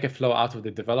when you take a flow out of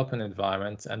the development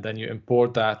environment and then you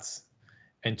import that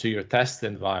into your test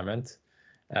environment,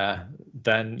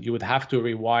 then you would have to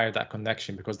rewire that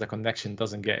connection, because the connection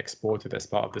doesn't get exported as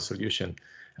part of the solution.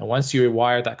 And once you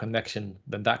rewire that connection,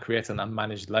 then that creates an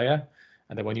unmanaged layer.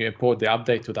 And then when you import the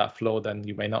update to that flow, then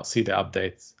you may not see the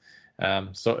updates.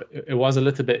 So it was a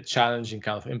little bit challenging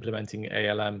kind of implementing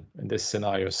ALM in this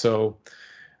scenario. So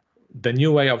the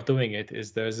new way of doing it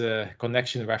is there's a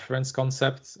connection reference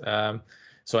concept.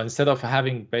 So instead of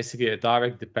having basically a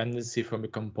direct dependency from a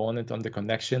component on the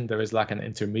connection, there is like an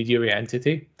intermediary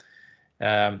entity.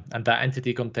 And that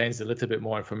entity contains a little bit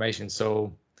more information.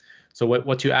 So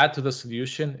what you add to the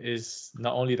solution is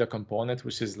not only the component,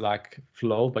 which is like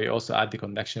flow, but you also add the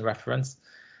connection reference.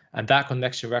 And that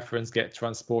connection reference gets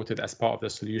transported as part of the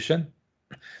solution.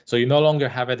 So you no longer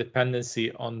have a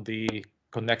dependency on the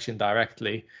connection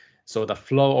directly. So the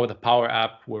flow or the Power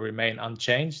App will remain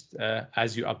unchanged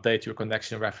as you update your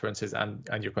connection references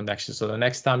and your connection. So the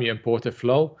next time you import a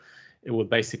flow, it will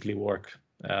basically work.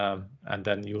 And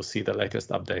then you'll see the latest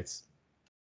updates.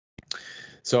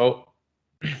 So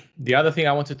the other thing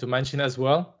I wanted to mention as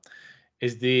well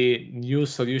is the new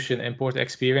solution import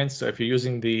experience. So if you're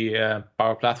using the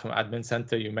Power Platform Admin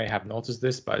Center, you may have noticed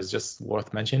this, but it's just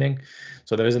worth mentioning.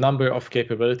 So there is a number of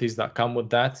capabilities that come with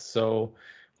that. So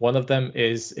one of them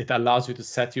is it allows you to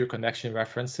set your connection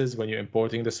references when you're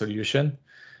importing the solution.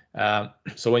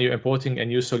 So when you're importing a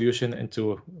new solution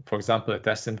into, for example, a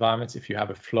test environment, if you have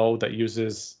a flow that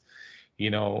uses,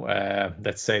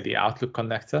 let's say the Outlook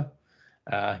connector,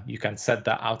 you can set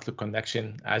that Outlook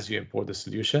connection as you import the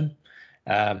solution.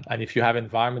 And if you have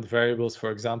environment variables,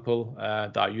 for example,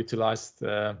 that are utilized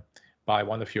by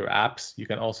one of your apps, you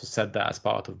can also set that as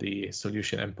part of the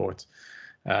solution import.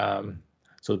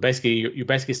 So basically,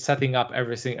 you're basically setting up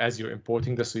everything as you're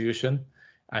importing the solution,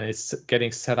 and it's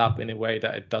getting set up in a way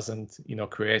that it doesn't,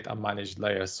 create unmanaged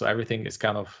layers. So everything is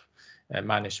kind of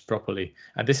managed properly.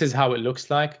 And this is how it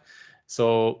looks like.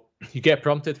 So you get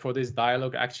prompted for this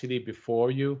dialog actually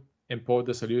before you import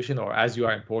the solution, or as you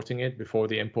are importing it, before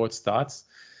the import starts.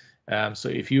 So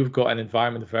if you've got an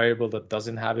environment variable that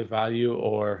doesn't have a value,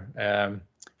 or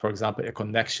for example, a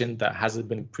connection that hasn't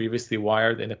been previously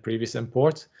wired in a previous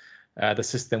import, the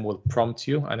system will prompt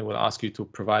you and it will ask you to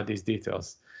provide these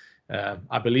details.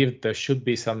 I believe there should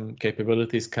be some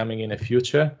capabilities coming in the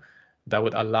future that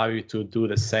would allow you to do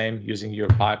the same using your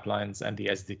pipelines and the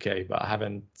SDK, but I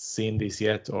haven't seen these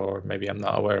yet, or maybe I'm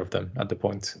not aware of them at the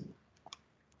point.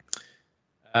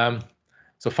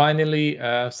 So finally,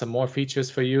 some more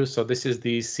features for you. So this is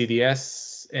the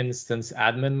CDS instance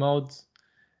admin mode.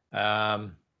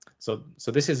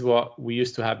 So this is what we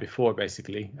used to have before,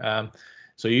 basically.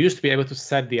 So you used to be able to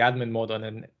set the admin mode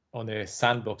on a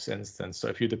sandbox instance. So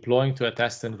if you're deploying to a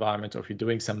test environment, or if you're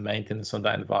doing some maintenance on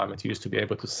that environment, you used to be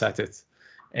able to set it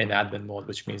in admin mode,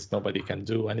 which means nobody can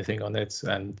do anything on it,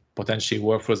 and potentially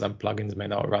workflows and plugins may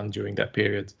not run during that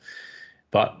period.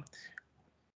 But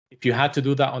if you had to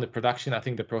do that on the production, I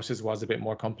think the process was a bit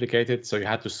more complicated. So you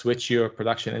had to switch your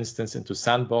production instance into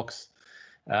sandbox.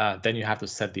 Then you have to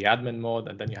set the admin mode,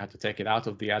 and then you had to take it out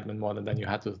of the admin mode, and then you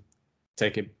had to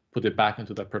put it back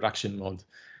into the production mode.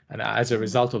 And as a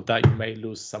result of that, you may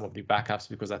lose some of the backups,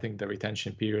 because I think the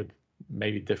retention period may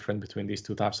be different between these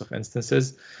two types of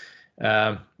instances.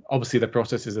 Obviously, the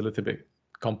process is a little bit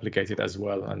complicated as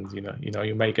well, and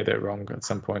you may get it wrong at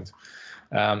some point.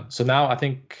 So now I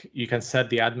think you can set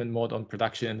the admin mode on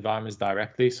production environments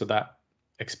directly, so that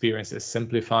experience is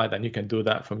simplified, and you can do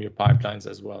that from your pipelines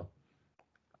as well.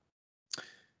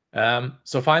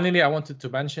 So finally, I wanted to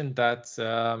mention that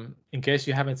in case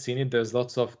you haven't seen it, there's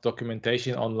lots of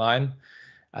documentation online.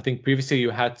 I think previously you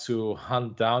had to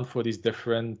hunt down for these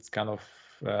different kind of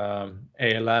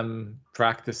ALM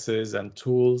practices and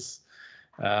tools.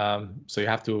 So you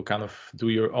have to kind of do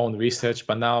your own research,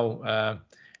 but now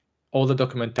all the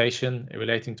documentation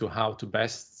relating to how to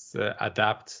best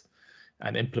adapt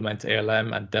and implement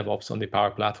ALM and DevOps on the Power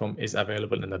Platform is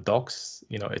available in the docs.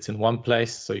 It's in one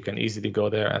place, so you can easily go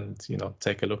there and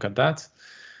take a look at that.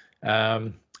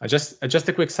 Just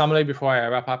a quick summary before I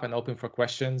wrap up and open for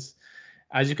questions.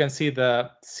 As you can see, the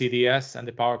CDS and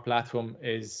the Power Platform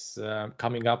is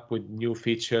coming up with new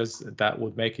features that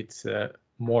would make it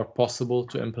more possible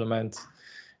to implement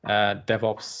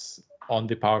DevOps on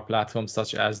the Power Platform,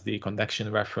 such as the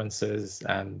connection references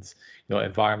and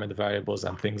environment variables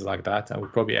and things like that. And we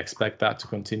probably expect that to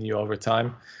continue over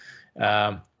time.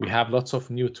 We have lots of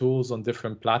new tools on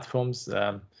different platforms.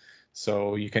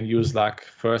 So you can use like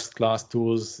first-class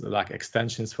tools like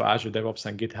extensions for Azure DevOps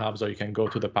and GitHubs, or you can go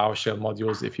to the PowerShell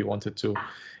modules if you wanted to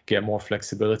get more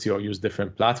flexibility or use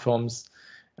different platforms.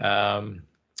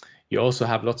 You also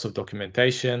have lots of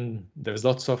documentation. There's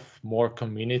lots of more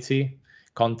community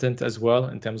content as well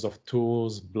in terms of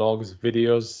tools, blogs,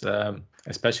 videos,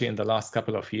 especially in the last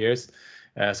couple of years.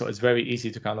 So it's very easy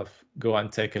to kind of go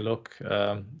and take a look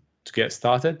to get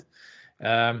started.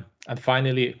 And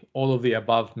finally, all of the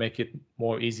above make it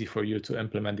more easy for you to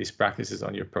implement these practices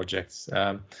on your projects.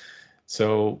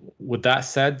 So with that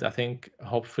said, I think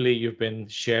hopefully you've been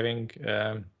sharing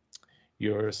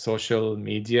your social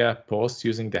media posts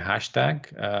using the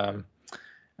hashtag.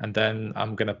 And then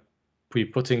I'm going to be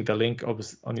putting the link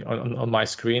on my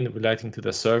screen relating to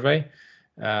the survey.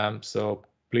 So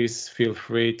please feel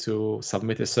free to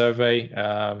submit a survey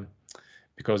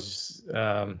because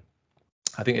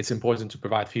I think it's important to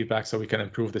provide feedback so we can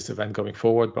improve this event going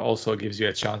forward, but also gives you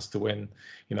a chance to win,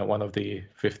 one of the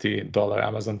 $50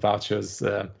 Amazon vouchers.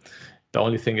 The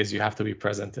only thing is you have to be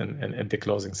present in the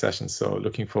closing session. So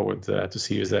looking forward to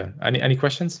see you there. Any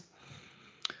questions?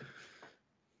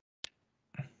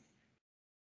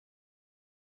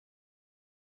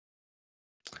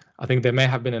 I think there may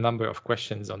have been a number of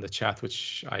questions on the chat,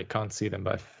 which I can't see them,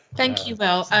 but thank you,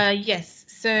 Wael. Yes.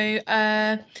 So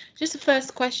just the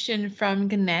first question from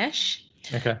Ganesh.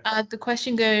 Okay. The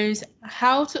question goes,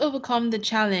 how to overcome the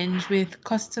challenge with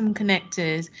custom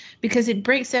connectors, because it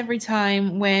breaks every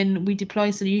time when we deploy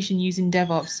a solution using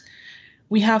DevOps.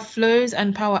 We have flows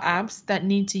and Power Apps that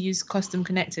need to use custom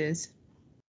connectors.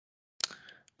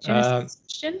 Do you understand this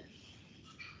question?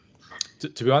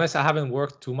 To be honest, I haven't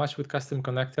worked too much with custom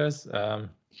connectors,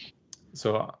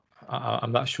 so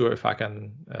I'm not sure if I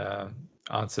can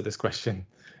answer this question.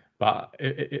 But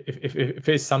if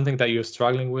it's something that you're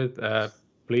struggling with,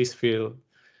 please feel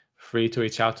free to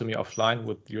reach out to me offline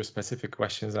with your specific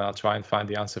questions, and I'll try and find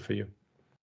the answer for you.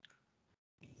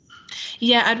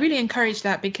 Yeah, I'd really encourage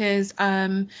that, because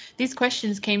these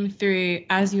questions came through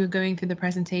as you were going through the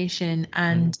presentation,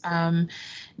 and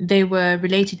they were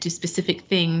related to specific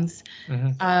things.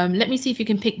 Let me see if you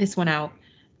can pick this one out.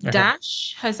 Okay.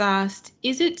 Dash has asked,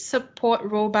 is it support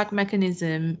rollback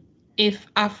mechanism if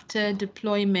after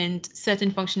deployment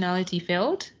certain functionality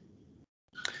failed?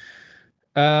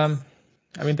 I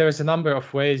mean, there's a number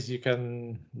of ways you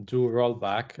can do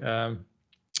rollback.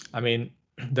 I mean,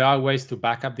 there are ways to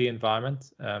back up the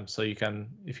environment. So you can,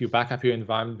 if you back up your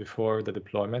environment before the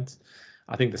deployment,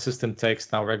 I think the system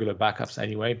takes now regular backups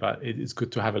anyway, but it is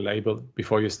good to have a label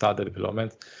before you start the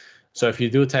deployment. So if you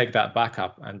do take that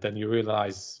backup and then you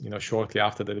realize, shortly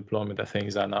after the deployment that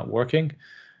things are not working,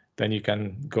 then you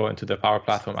can go into the Power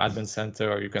Platform Admin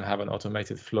Center, or you can have an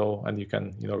automated flow and you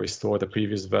can, restore the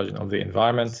previous version of the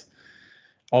environment.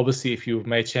 Obviously, if you've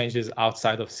made changes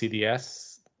outside of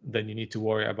CDS, then you need to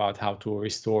worry about how to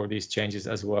restore these changes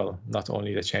as well, not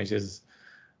only the changes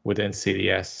within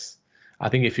CDS. I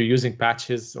think if you're using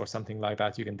patches or something like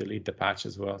that, you can delete the patch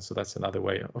as well. So that's another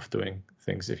way of doing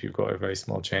things if you've got a very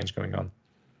small change going on.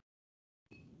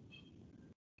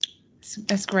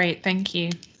 That's great. Thank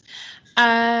you.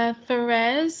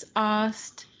 Perez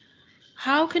asked,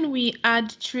 how can we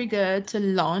add trigger to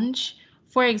launch,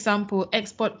 for example,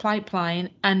 export pipeline,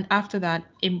 and after that,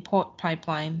 import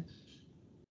pipeline?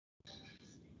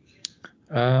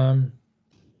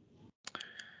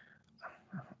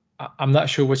 I'm not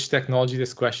sure which technology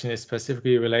this question is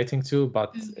specifically relating to,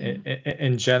 but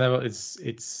in general,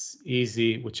 it's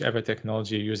easy, whichever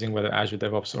technology you're using, whether Azure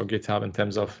DevOps or GitHub, in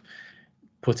terms of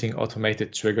putting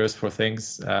automated triggers for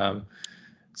things.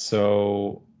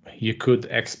 So you could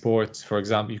export, for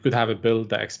example, you could have a build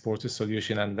that exports a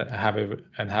solution and have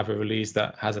a release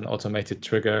that has an automated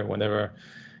trigger whenever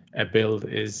a build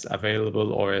is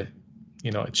available or a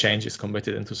change is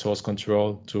committed into source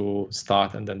control to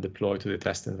start and then deploy to the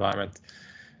test environment.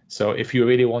 So if you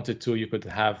really wanted to, you could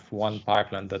have one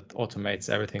pipeline that automates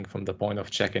everything from the point of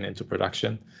check-in into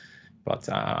production. But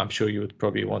I'm sure you would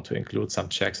probably want to include some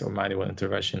checks or manual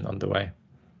intervention on the way.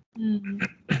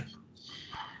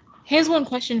 Here's one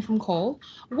question from Cole.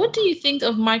 What do you think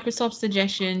of Microsoft's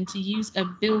suggestion to use a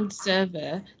build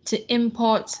server to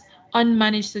import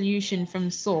unmanaged solution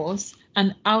from source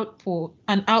and output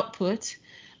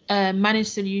a managed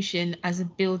solution as a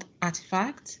build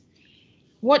artifact?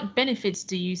 What benefits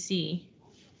do you see?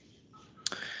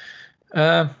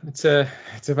 It's a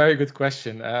very good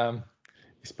question.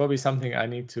 It's probably something I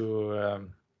need to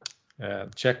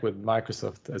check with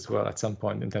Microsoft as well at some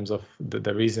point in terms of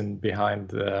the reason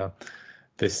behind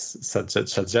this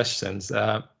suggestions.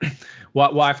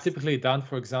 What I've typically done,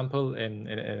 for example, in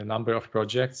a number of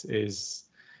projects is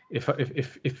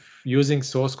if using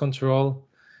source control.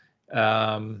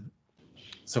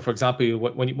 So, for example,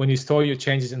 when you store your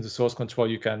changes into source control,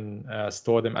 you can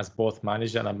store them as both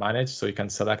managed and unmanaged. So you can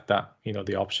select that,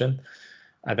 the option.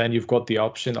 And then you've got the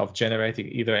option of generating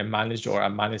either a managed or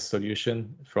unmanaged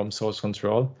solution from source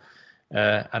control.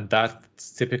 And that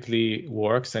typically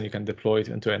works, and you can deploy it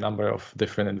into a number of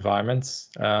different environments.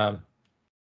 I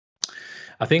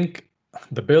think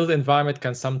the build environment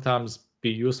can sometimes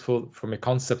be useful from a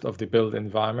concept of the build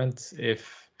environment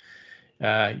if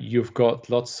you've got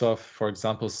lots of, for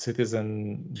example,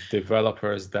 citizen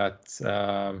developers that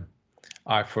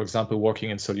are, for example,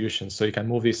 working in solutions. So you can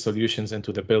move these solutions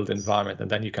into the build environment, and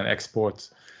then you can export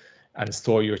and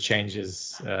store your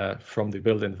changes from the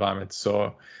build environment.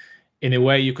 So in a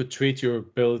way, you could treat your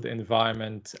build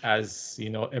environment as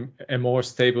a more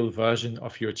stable version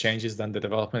of your changes than the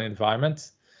development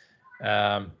environment.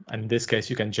 And in this case,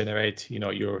 you can generate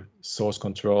your source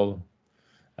control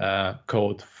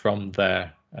code from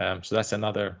there. So that's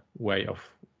another way of,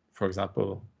 for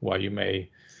example, why you may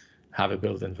have a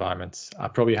build environment. I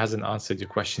probably hasn't answered your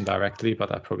question directly, but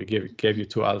I probably gave you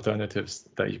two alternatives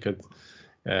that you could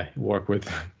work with.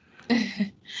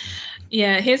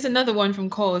 Yeah, here's another one from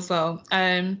Cole as well.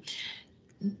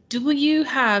 Do you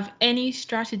have any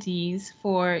strategies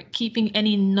for keeping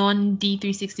any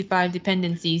non-D365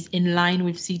 dependencies in line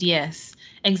with CDS?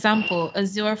 Example,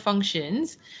 Azure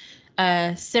functions.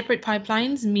 Separate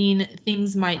pipelines mean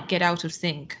things might get out of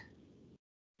sync.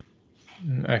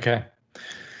 Okay.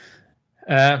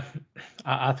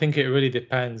 I think it really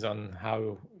depends on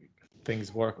how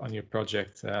things work on your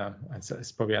project.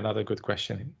 It's probably another good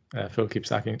question. Phil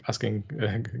keeps asking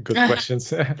good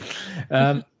questions.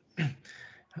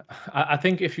 I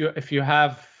think if you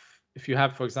have,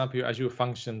 for example, your Azure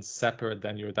functions separate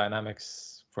than your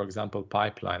Dynamics, for example,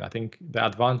 pipeline, I think the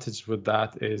advantage with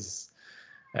that is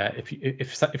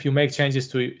if you make changes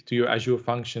to your Azure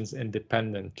functions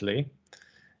independently,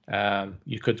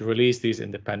 you could release these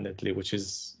independently, which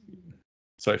is,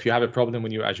 so if you have a problem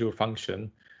with your Azure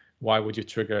function, why would you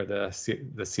trigger the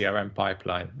CRM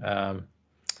pipeline?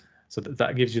 So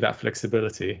that gives you that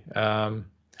flexibility.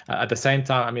 At the same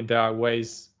time, I mean, there are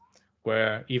ways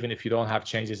where even if you don't have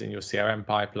changes in your CRM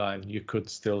pipeline, you could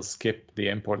still skip the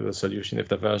import of the solution if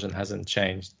the version hasn't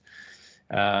changed.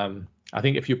 I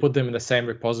think if you put them in the same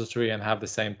repository and have the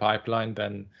same pipeline,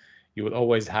 then you would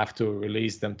always have to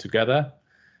release them together.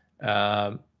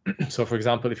 So, for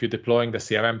example, if you're deploying the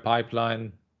CRM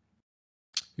pipeline,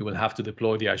 you will have to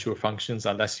deploy the Azure functions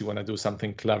unless you want to do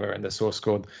something clever in the source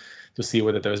code to see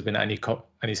whether there's been any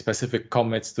specific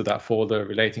commits to that folder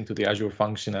relating to the Azure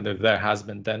function, and if there has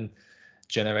been, then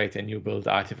generate a new build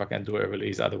artifact and do a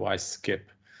release, otherwise skip.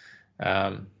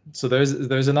 So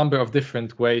there's a number of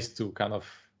different ways to kind of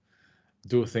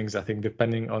do things, I think,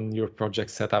 depending on your project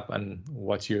setup and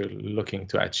what you're looking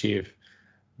to achieve.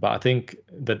 But I think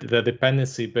that the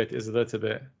dependency bit is a little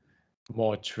bit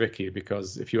more tricky,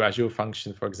 because if your Azure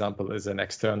function, for example, is an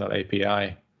external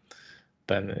API,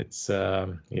 then it's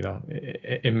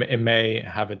it may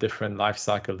have a different life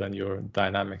cycle than your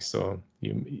Dynamics, so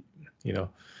it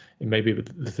may be a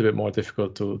little bit more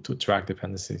difficult to track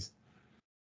dependencies.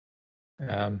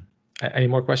 Any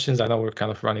more questions? I know we're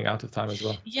kind of running out of time as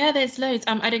well. Yeah, there's loads.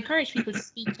 I'd encourage people to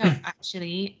speak up,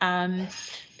 actually.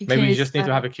 Because, maybe we just need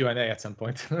to have a Q&A at some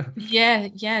point.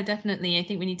 yeah, definitely. I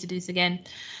think we need to do this again.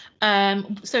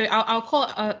 So I'll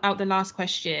call out the last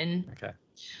question. Okay.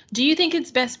 Do you think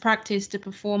it's best practice to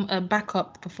perform a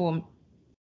backup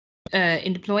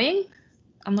in deploying?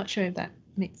 I'm not sure if that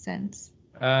makes sense.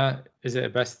 Is it a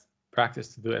best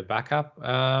practice to do a backup?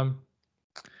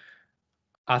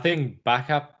 I think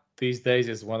backup these days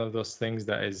is one of those things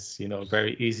that is,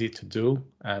 very easy to do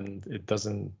and it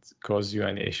doesn't cause you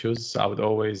any issues. So I would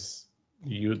always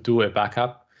do a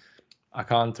backup. I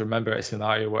can't remember a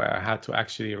scenario where I had to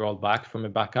actually roll back from a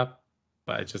backup,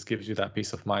 but it just gives you that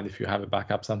peace of mind. If you have a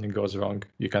backup, something goes wrong,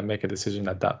 you can make a decision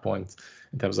at that point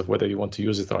in terms of whether you want to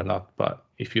use it or not. But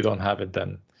if you don't have it,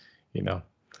 then,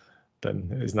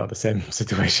 then it's not the same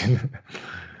situation.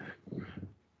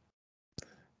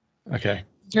 Okay.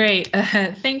 Great.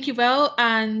 Thank you, Wael.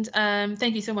 And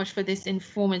thank you so much for this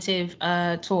informative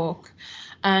talk.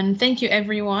 And thank you,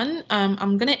 everyone.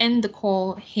 I'm going to end the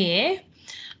call here.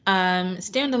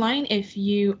 Stay on the line if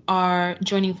you are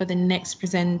joining for the next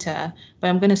presenter, but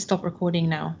I'm going to stop recording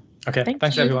now. Okay.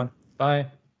 Thanks, everyone. Bye.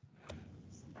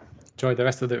 Enjoy the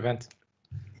rest of the event.